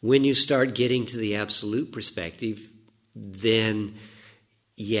 When you start getting to the absolute perspective, then,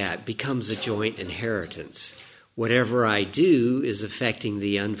 it becomes a joint inheritance. Whatever I do is affecting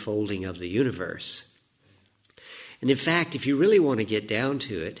the unfolding of the universe. And in fact, if you really want to get down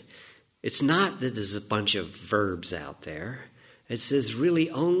to it, it's not that there's a bunch of verbs out there. It says really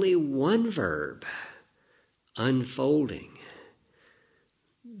only one verb, unfolding.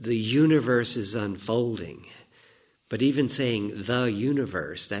 The universe is unfolding. But even saying the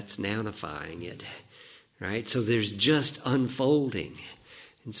universe, that's nounifying it, right? So there's just unfolding.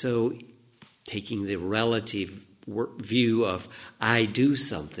 And so taking the relative view of I do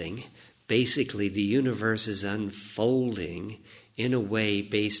something, basically the universe is unfolding in a way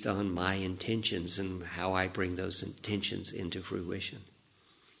based on my intentions and how I bring those intentions into fruition.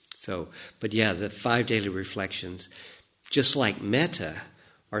 So, but the 5 daily reflections, just like metta,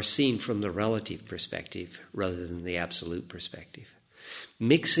 are seen from the relative perspective rather than the absolute perspective.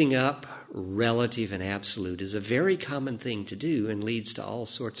 Mixing up relative and absolute is a very common thing to do and leads to all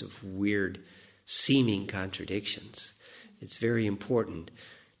sorts of weird seeming contradictions. It's very important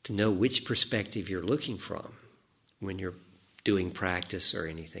to know which perspective you're looking from when you're doing practice or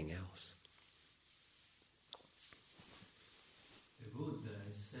anything else. The Buddha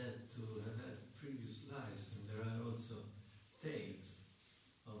is said to have had previous lives, and there are also tales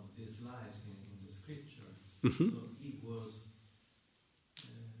of these lives in the scriptures. Mm-hmm. So he was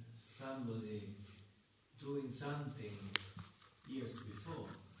somebody doing something years before.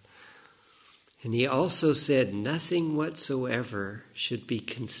 And he also said nothing whatsoever should be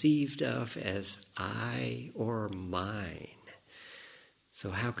conceived of as I or mine. So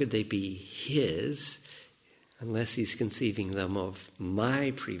how could they be his unless he's conceiving them of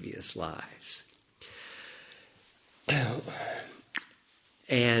my previous lives?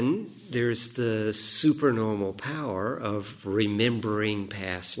 And there's the supernormal power of remembering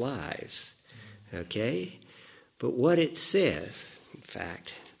past lives. Okay? But what it says, in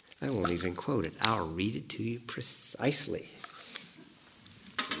fact, I won't even quote it. I'll read it to you precisely.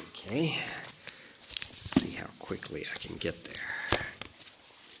 Okay? Let's see how quickly I can get there.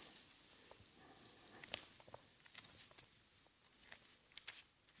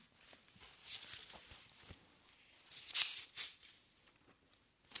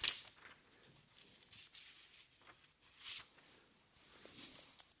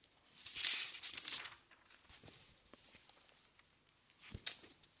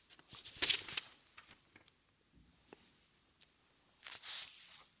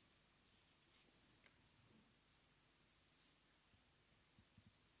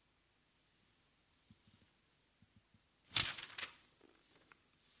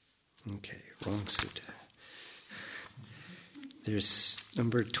 Okay, wrong sutta. There's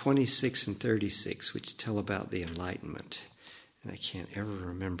number 26 and 36, which tell about the enlightenment. And I can't ever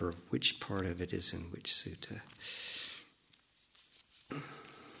remember which part of it is in which sutta.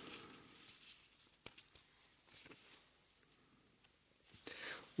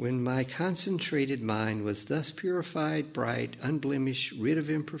 When my concentrated mind was thus purified, bright, unblemished, rid of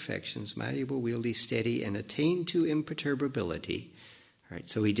imperfections, malleable, wieldy, steady, and attained to imperturbability. All right,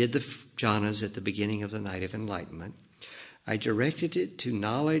 so he did the jhanas at the beginning of the night of enlightenment. I directed it to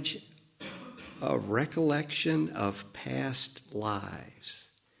knowledge of recollection of past lives.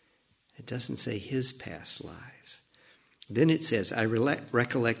 It doesn't say his past lives. Then it says, I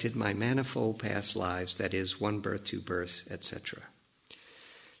recollected my manifold past lives, that is, 1 birth, 2 births, etc.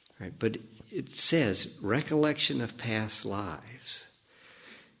 Right, but it says recollection of past lives.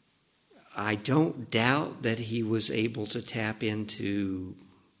 I don't doubt that he was able to tap into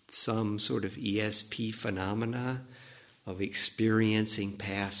some sort of ESP phenomena of experiencing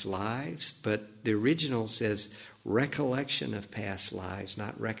past lives, but the original says recollection of past lives,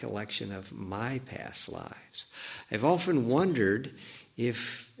 not recollection of my past lives. I've often wondered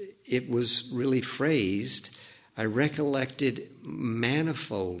if it was really phrased, I recollected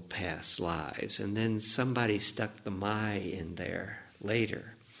manifold past lives, and then somebody stuck the my in there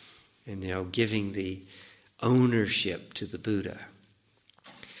later, and giving the ownership to the Buddha.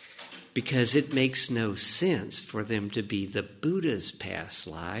 Because it makes no sense for them to be the Buddha's past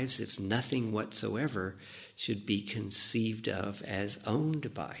lives if nothing whatsoever should be conceived of as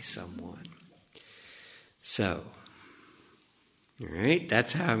owned by someone. So, All right,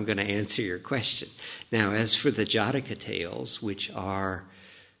 that's how I'm going to answer your question. Now, as for the Jataka tales, which are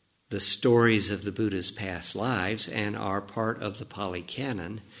the stories of the Buddha's past lives and are part of the Pali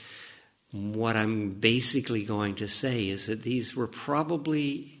Canon, what I'm basically going to say is that these were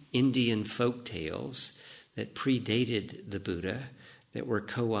probably Indian folk tales that predated the Buddha, that were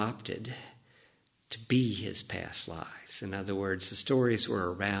co-opted to be his past lives. In other words, the stories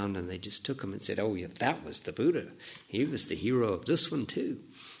were around and they just took them and said, oh, yeah, that was the Buddha. He was the hero of this one too,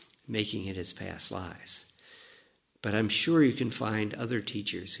 making it his past lives. But I'm sure you can find other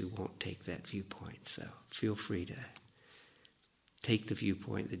teachers who won't take that viewpoint, so feel free to take the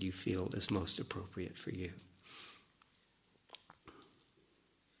viewpoint that you feel is most appropriate for you.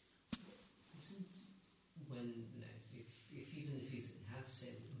 Even if he had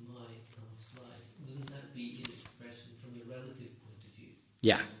said my past life, wouldn't that be an expression from a relative point of view?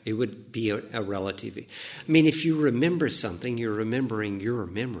 Yeah, it would be a relative. I mean, if you remember something, you're remembering your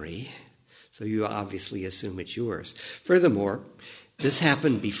memory, so you obviously assume it's yours. Furthermore, this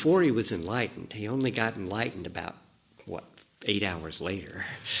happened before he was enlightened. He only got enlightened about, 8 hours later.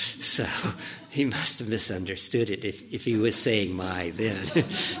 So he must have misunderstood it if he was saying my then.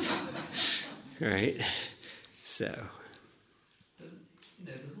 Right? So...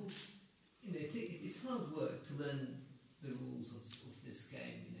 it's hard work to learn the rules of this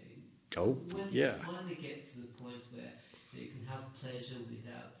game. Oh, when yeah. you finally get to the point where you can have pleasure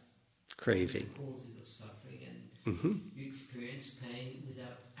without Craving. Causes of suffering, and you experience pain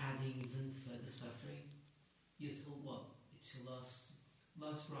without adding even further suffering, you're told, well, it's your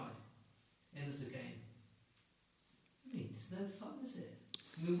last ride, end of the game. I mean, it's no fun, is it?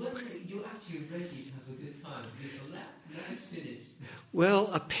 I mean, when you're actually ready to have a good time, now it's finished. Well,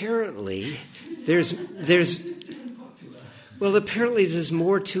 apparently, there's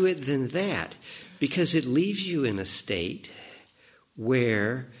more to it than that, because it leaves you in a state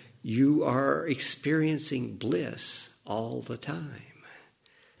where you are experiencing bliss all the time.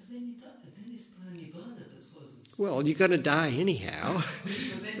 But then it's Nibbana, that's what it's... Well, you're going to die anyhow.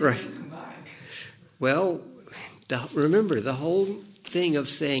 Right. Come back. Well, remember, the whole thing of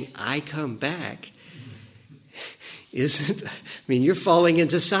saying, I come back, isn't... I mean, you're falling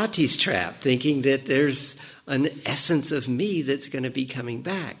into Sati's trap, thinking that there's an essence of me that's going to be coming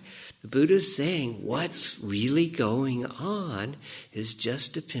back. The Buddha's saying what's really going on is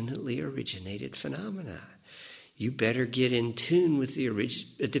just dependently originated phenomena. You better get in tune with the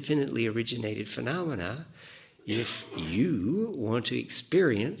dependently originated phenomena if you want to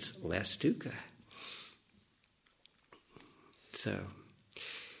experience less dukkha. So,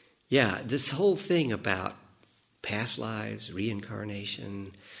 yeah, this whole thing about past lives,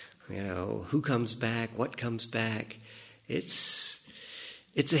 reincarnation, who comes back, what comes back, it's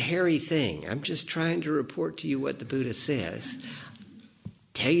a hairy thing. I'm just trying to report to you what the Buddha says.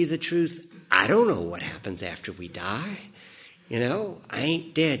 Tell you the truth, I don't know what happens after we die. I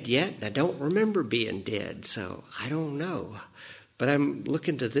ain't dead yet, and I don't remember being dead, so I don't know. But I'm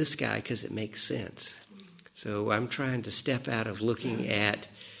looking to this guy because it makes sense. So I'm trying to step out of looking at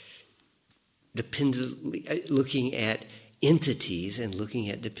entities and looking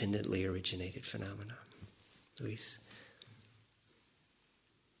at dependently originated phenomena. Luis?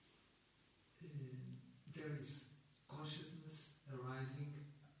 There is consciousness arising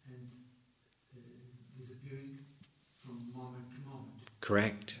and disappearing from moment to moment.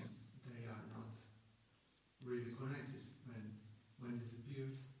 Correct. They are not really connected. When it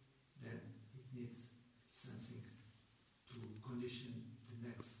disappears, then it needs something to condition the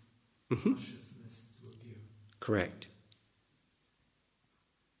next consciousness to appear. Correct.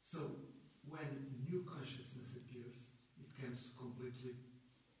 So when new consciousness appears, it comes completely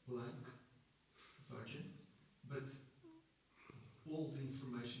blank, virgin, but all the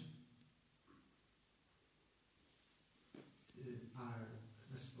information are,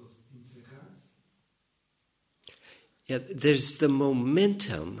 I suppose, in Sakars. Yeah, there's the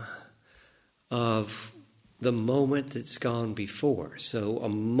momentum of the moment that's gone before. So a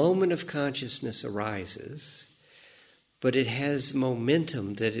moment of consciousness arises, but it has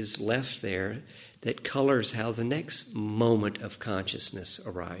momentum that is left there that colors how the next moment of consciousness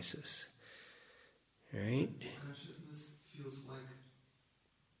arises. Right? Consciousness feels like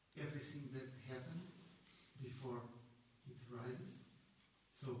everything that happened before it rises.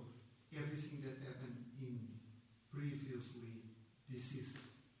 So everything that happened in previously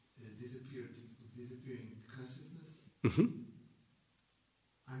disappearing consciousness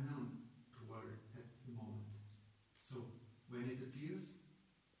are known to her at the moment. So when it appears,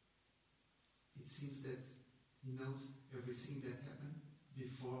 it seems that he knows everything that happened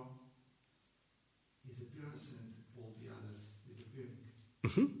before his appearance and all the others disappearing.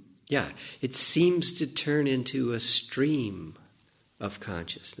 Mm-hmm. Yeah, it seems to turn into a stream of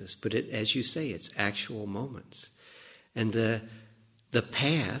consciousness, but it, as you say, it's actual moments. And the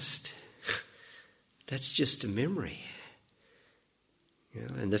past, that's just a memory. You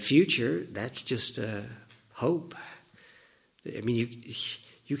know, and the future, that's just a hope. I mean,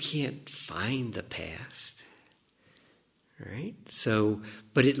 you can't find the past, right? So,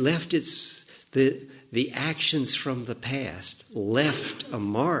 but it left the actions from the past left a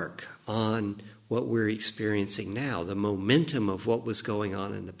mark on what we're experiencing now. The momentum of what was going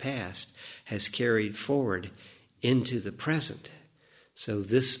on in the past has carried forward into the present. So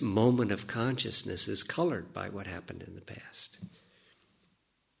this moment of consciousness is colored by what happened in the past.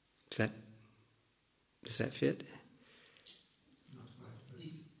 Does that fit? Not quite.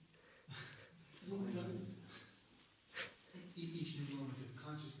 Each new moment of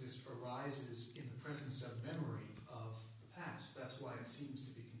consciousness arises in the presence of memory of the past. That's why it seems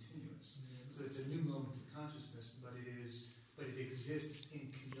to be continuous. So it's a new moment of consciousness, but it exists in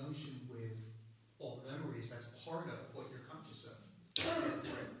conjunction with all the memories. That's part of what you're conscious of.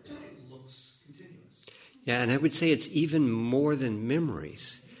 Therefore, it looks continuous. Yeah, and I would say it's even more than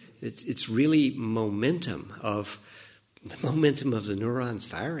memories. It's really momentum of the neurons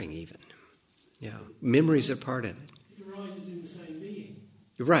firing even. Yeah, memories are part of it. It arises in the same being.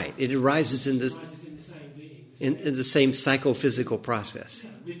 Right, it arises in the same being. in the same psychophysical process.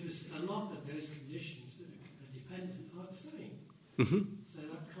 Yeah, with a lot of those conditions that are dependent are the same. Mm-hmm. So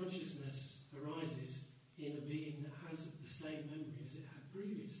that consciousness arises in a being that has the same memory as it had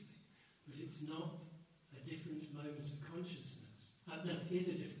previously. But it's not a different moment of consciousness. No, it is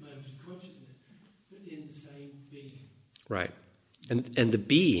a different moment of consciousness, but in the same being. Right. And the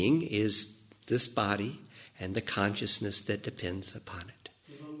being is this body and the consciousness that depends upon it.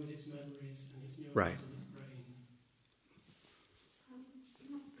 Along with its memories and its neurons Right. and its brain. On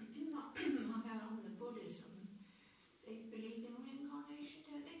the Buddhism, they believe in reincarnation,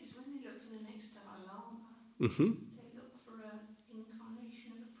 don't they? Because when they look for the next Dalai Lama, Mm-hmm. they look for an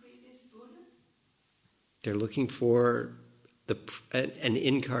incarnation of a previous Buddha. They're looking for an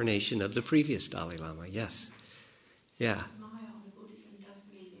incarnation of the previous Dalai Lama, yes. Yeah. Mahayana Buddhism does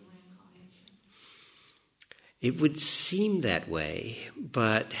believe in reincarnation. It would seem that way,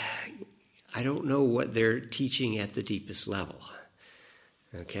 but I don't know what they're teaching at the deepest level.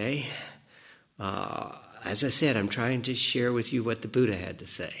 Okay? As I said, I'm trying to share with you what the Buddha had to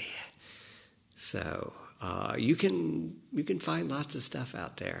say. So you can find lots of stuff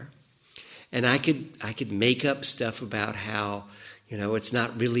out there. And I could make up stuff about how, it's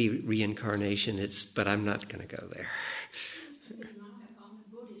not really reincarnation, but I'm not going to go there. Mahayana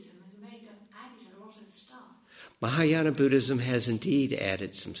Buddhism has added a lot of stuff. Mahayana Buddhism has indeed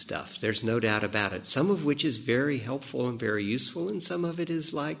added some stuff. There's no doubt about it. Some of which is very helpful and very useful, and some of it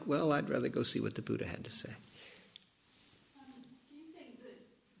is like, well, I'd rather go see what the Buddha had to say. Do you think that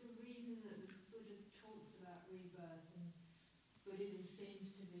the reason that the Buddha talks about rebirth and Buddhism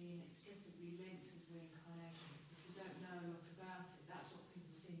seems to be inextricably linked with reincarnation, so if you don't know a lot about it, that's what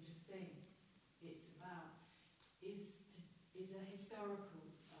people seem to think it's about, is a historical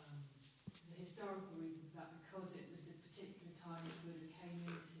reason for that, because it was the particular time that Buddha came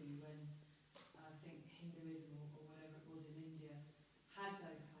into when I think Hinduism or whatever it was in India had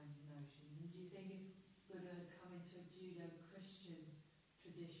those kinds of notions. And do you think if Buddha had come into a Judeo-Christian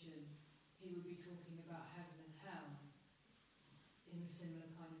tradition, he would be talking about heaven and hell in a similar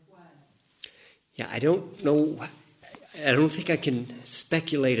kind of way? Yeah, I don't know. I don't think I can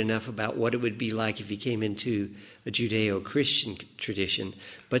speculate enough about what it would be like if he came into a Judeo-Christian tradition,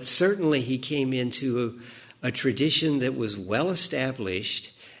 but certainly he came into a tradition that was well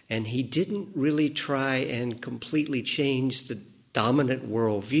established, and he didn't really try and completely change the dominant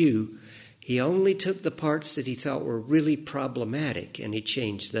worldview. He only took the parts that he thought were really problematic, and he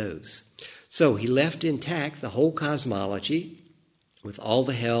changed those. So he left intact the whole cosmology, with all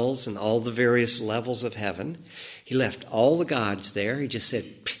the hells and all the various levels of heaven. He left all the gods there. He just said,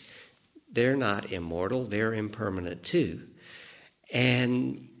 they're not immortal, they're impermanent too.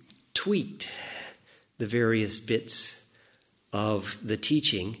 And tweaked the various bits of the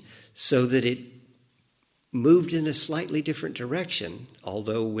teaching so that it moved in a slightly different direction,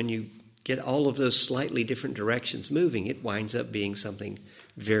 although when you get all of those slightly different directions moving, it winds up being something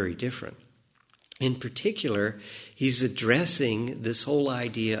very different. In particular, he's addressing this whole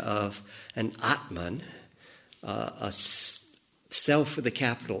idea of an Atman, a self with a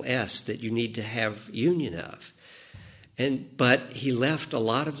capital S that you need to have union of. But he left a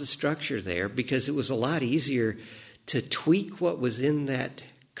lot of the structure there because it was a lot easier to tweak what was in that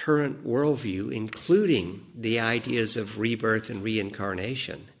current worldview, including the ideas of rebirth and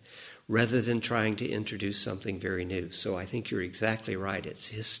reincarnation, rather than trying to introduce something very new. So I think you're exactly right. It's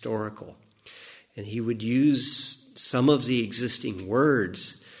historical. And he would use some of the existing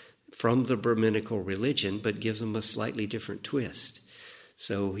words from the Brahminical religion, but give them a slightly different twist.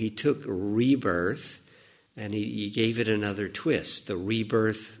 So he took rebirth and he gave it another twist, the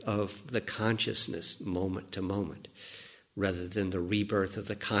rebirth of the consciousness moment to moment, rather than the rebirth of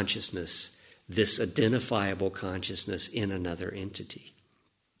the consciousness, this identifiable consciousness in another entity.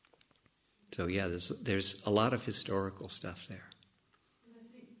 So yeah, there's a lot of historical stuff there. And I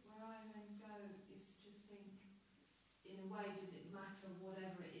think where I then go is to think, in a way, does it matter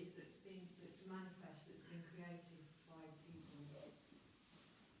whatever it is that's manifest, that's been created by people?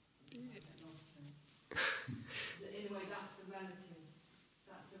 In a way, that's the relative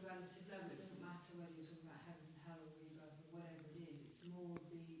level. It doesn't matter whether you're talking about heaven, hell, or rebirth, or whatever it is. It's more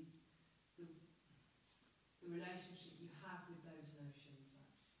the relationship you have with those notions.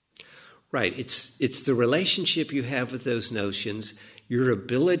 Right. It's the relationship you have with those notions, your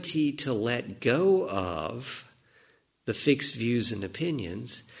ability to let go of the fixed views and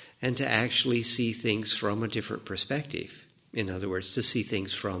opinions, and to actually see things from a different perspective. In other words, to see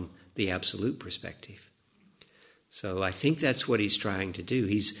things from the absolute perspective. So I think that's what he's trying to do.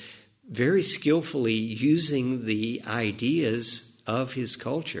 He's very skillfully using the ideas of his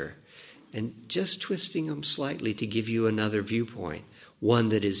culture and just twisting them slightly to give you another viewpoint, one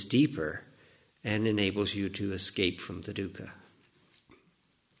that is deeper and enables you to escape from the dukkha.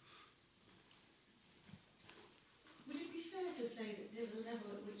 Would it be fair to say that there's a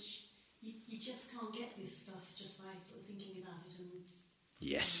level at which you just can't get this stuff just by sort of thinking about it?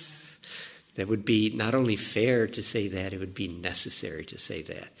 Yes. That would be not only fair to say that, it would be necessary to say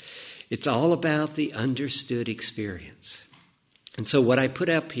that. It's all about the understood experience. And so what I put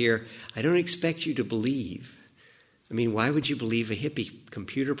up here, I don't expect you to believe. I mean, why would you believe a hippie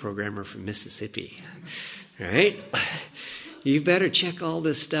computer programmer from Mississippi? Right? You better check all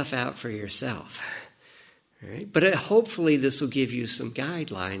this stuff out for yourself. Right? But hopefully this will give you some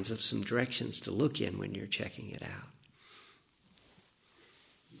guidelines of some directions to look in when you're checking it out.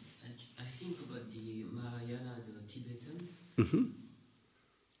 I think about the Mahayana, the Tibetan. Mm-hmm.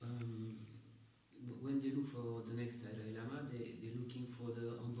 When they look for the next Dalai Lama, they're looking for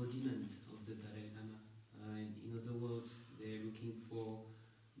the embodiment of the Dalai Lama. In other words, they're looking for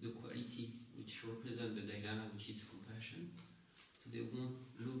the quality which represents the Dalai Lama, which is compassion. So they won't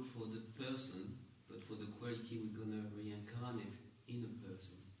look for the person, but for the quality who's going to reincarnate in a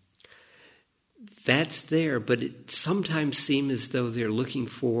person. That's there, but it sometimes seems as though they're looking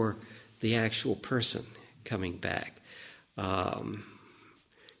for the actual person coming back.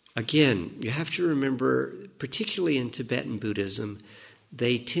 Again, you have to remember, particularly in Tibetan Buddhism,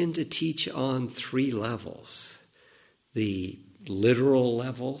 they tend to teach on 3 levels. The literal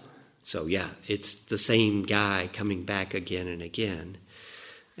level, so yeah, it's the same guy coming back again and again.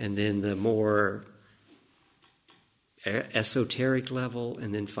 And then the more esoteric level,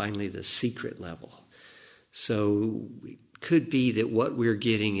 and then finally the secret level. So it could be that what we're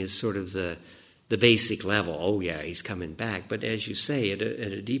getting is sort of the basic level. Oh yeah, he's coming back. But as you say, at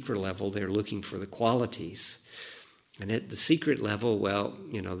a deeper level, they're looking for the qualities. And at the secret level, well,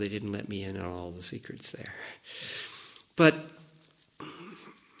 they didn't let me in on all the secrets there. But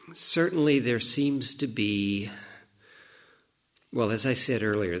certainly there seems to be, well, as I said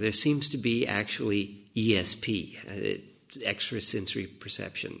earlier, there seems to be actually ESP, extrasensory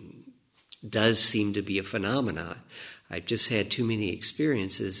perception, does seem to be a phenomenon. I've just had too many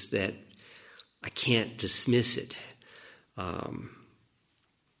experiences that I can't dismiss it.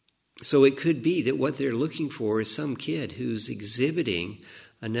 So it could be that what they're looking for is some kid who's exhibiting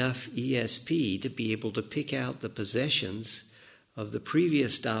enough ESP to be able to pick out the possessions of the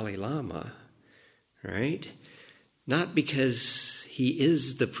previous Dalai Lama, right? Not because he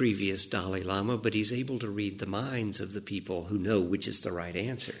is the previous Dalai Lama, but he's able to read the minds of the people who know which is the right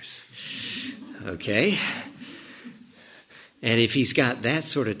answers. Okay? And if he's got that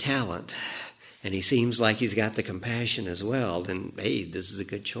sort of talent, and he seems like he's got the compassion as well, then, hey, this is a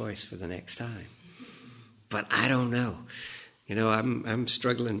good choice for the next time. But I don't know. I'm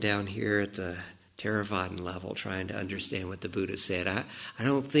struggling down here at the Theravadan level trying to understand what the Buddha said. I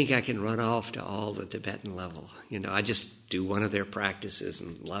don't think I can run off to all the Tibetan level. I just do one of their practices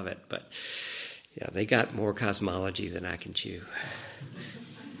and love it. But, yeah, they got more cosmology than I can chew.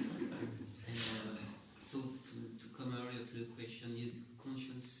 So to come earlier to the question, is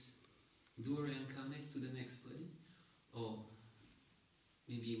conscience do reincarnate to the next body? Or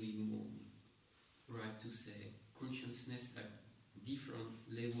maybe we more right to say consciousness, like different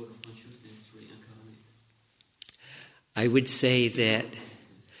level of consciousness reincarnate? I would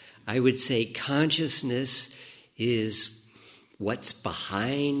say consciousness is what's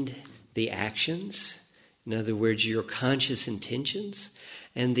behind the actions. In other words, your conscious intentions,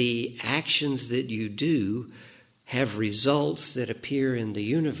 and the actions that you do have results that appear in the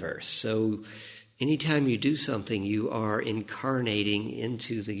universe. So anytime you do something, you are incarnating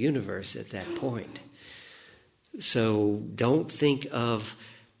into the universe at that point. So don't think of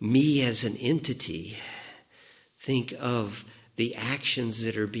me as an entity. Think of the actions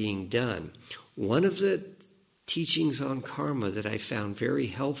that are being done. One of the teachings on karma that I found very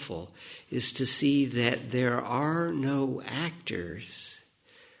helpful is to see that there are no actors,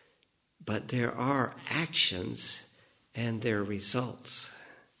 but there are actions and their results.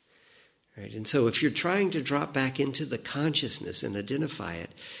 Right? And so if you're trying to drop back into the consciousness and identify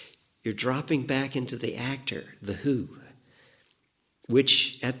it, you're dropping back into the actor, the who,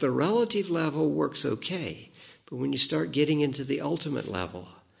 which at the relative level works okay. But when you start getting into the ultimate level,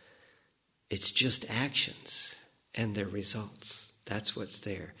 it's just actions and their results. That's what's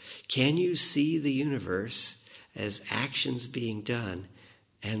there. Can you see the universe as actions being done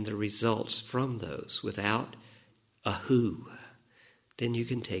and the results from those without a who? Then you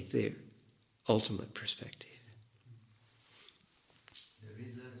can take the ultimate perspective. There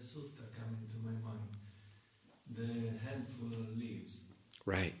is a sutta coming to my mind. The handful of leaves.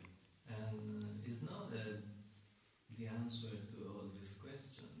 Right. And it's not the answer to all these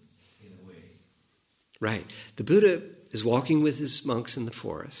questions in a way. Right. The Buddha is walking with his monks in the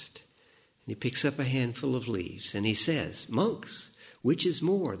forest, and he picks up a handful of leaves, and he says, "Monks, which is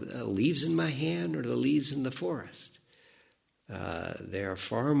more, the leaves in my hand or the leaves in the forest?" There are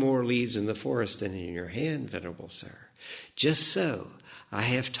far more leaves in the forest than in your hand, Venerable Sir. Just so, I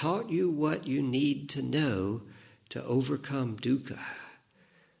have taught you what you need to know to overcome dukkha.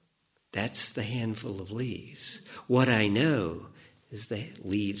 That's the handful of leaves. What I know is the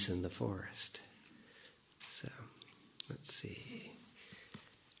leaves in the forest. So, let's see.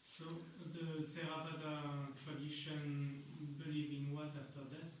 So, the Theravada tradition believe in what after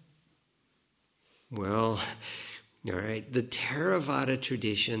death? Well, all right, the Theravada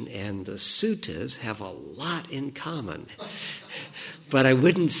tradition and the suttas have a lot in common. But I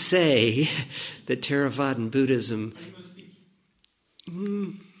wouldn't say that Theravadan Buddhism...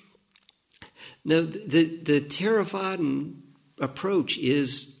 No, the Theravadan approach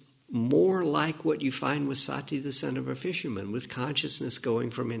is more like what you find with Sati, the son of a fisherman, with consciousness going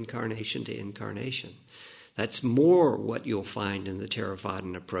from incarnation to incarnation. That's more what you'll find in the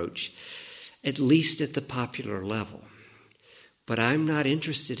Theravadan approach, at least at the popular level. But I'm not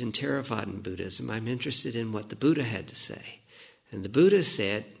interested in Theravadan Buddhism. I'm interested in what the Buddha had to say. And the Buddha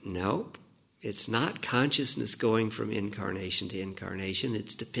said, nope. It's not consciousness going from incarnation to incarnation.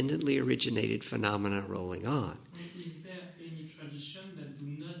 It's dependently originated phenomena rolling on. Is there any tradition that do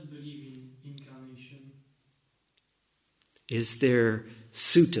not believe in incarnation? Is there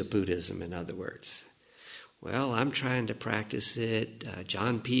Sutta Buddhism, in other words? Well, I'm trying to practice it.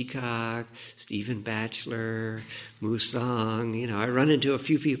 John Peacock, Stephen Batchelor, Musang. I run into a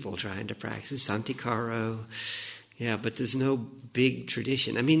few people trying to practice. Santikaro. Yeah, but there's no big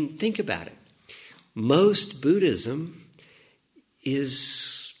tradition. I mean, think about it. Most Buddhism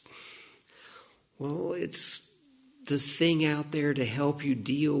is, well, it's the thing out there to help you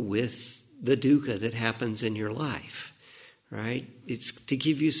deal with the dukkha that happens in your life, right? It's to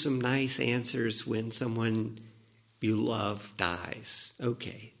give you some nice answers when someone you love dies.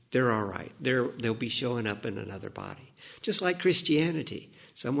 Okay, they're all right. They'll be showing up in another body. Just like Christianity.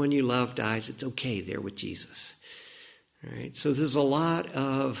 Someone you love dies, it's okay, they're with Jesus. Right? So there's a lot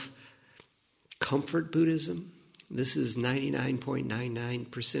of comfort Buddhism. This is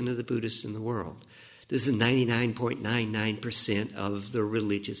 99.99% of the Buddhists in the world. This is 99.99% of the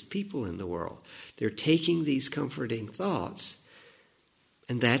religious people in the world. They're taking these comforting thoughts,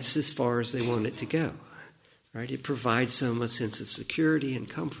 and that's as far as they want it to go. Right? It provides them a sense of security and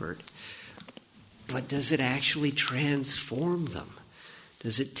comfort, but does it actually transform them?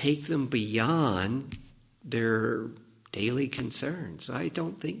 Does it take them beyond their daily concerns? I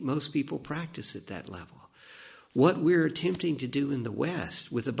don't think most people practice at that level. What we're attempting to do in the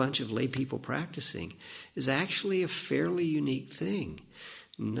West with a bunch of lay people practicing is actually a fairly unique thing.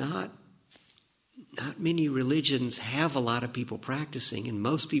 Not many religions have a lot of people practicing, and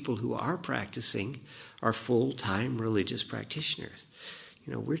most people who are practicing are full-time religious practitioners.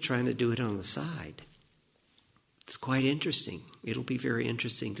 We're trying to do it on the side. It's quite interesting. It'll be very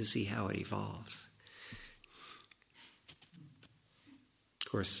interesting to see how it evolves. Of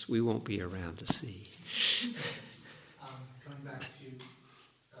course, we won't be around to see. coming back to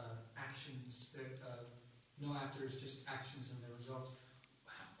actions, no actors, just actions and their results.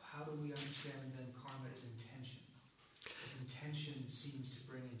 How do we understand then karma is intention? Because intention seems to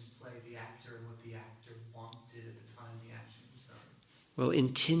bring into play the actor and what the actor wanted at the time the action was done. Well,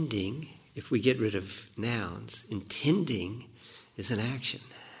 intending, if we get rid of nouns, intending is an action,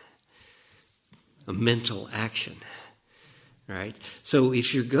 a mental action, right? So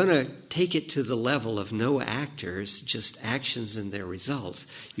if you're going to take it to the level of no actors, just actions and their results,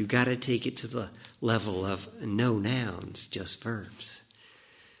 you've got to take it to the level of no nouns, just verbs.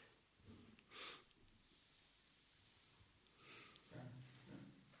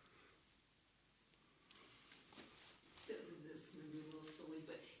 This may be a little silly,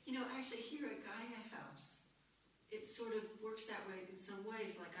 but actually here at Gaia House, it sort of works that way in some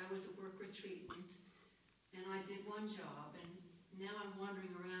ways. Like I was a work retreat and I did one job, and now I'm wandering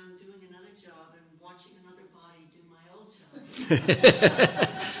around doing another job and watching another body do my old job. Like,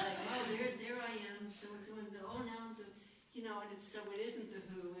 oh, there I am doing now I'm doing, and it's so it isn't the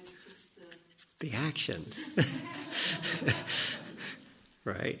who, it's just the actions.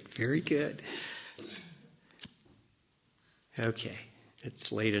 Right, very good. Okay,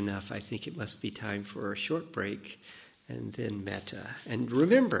 it's late enough. I think it must be time for a short break and then metta. And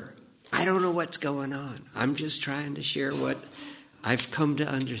remember, I don't know what's going on. I'm just trying to share what I've come to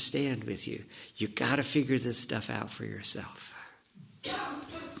understand with you. You got to figure this stuff out for yourself.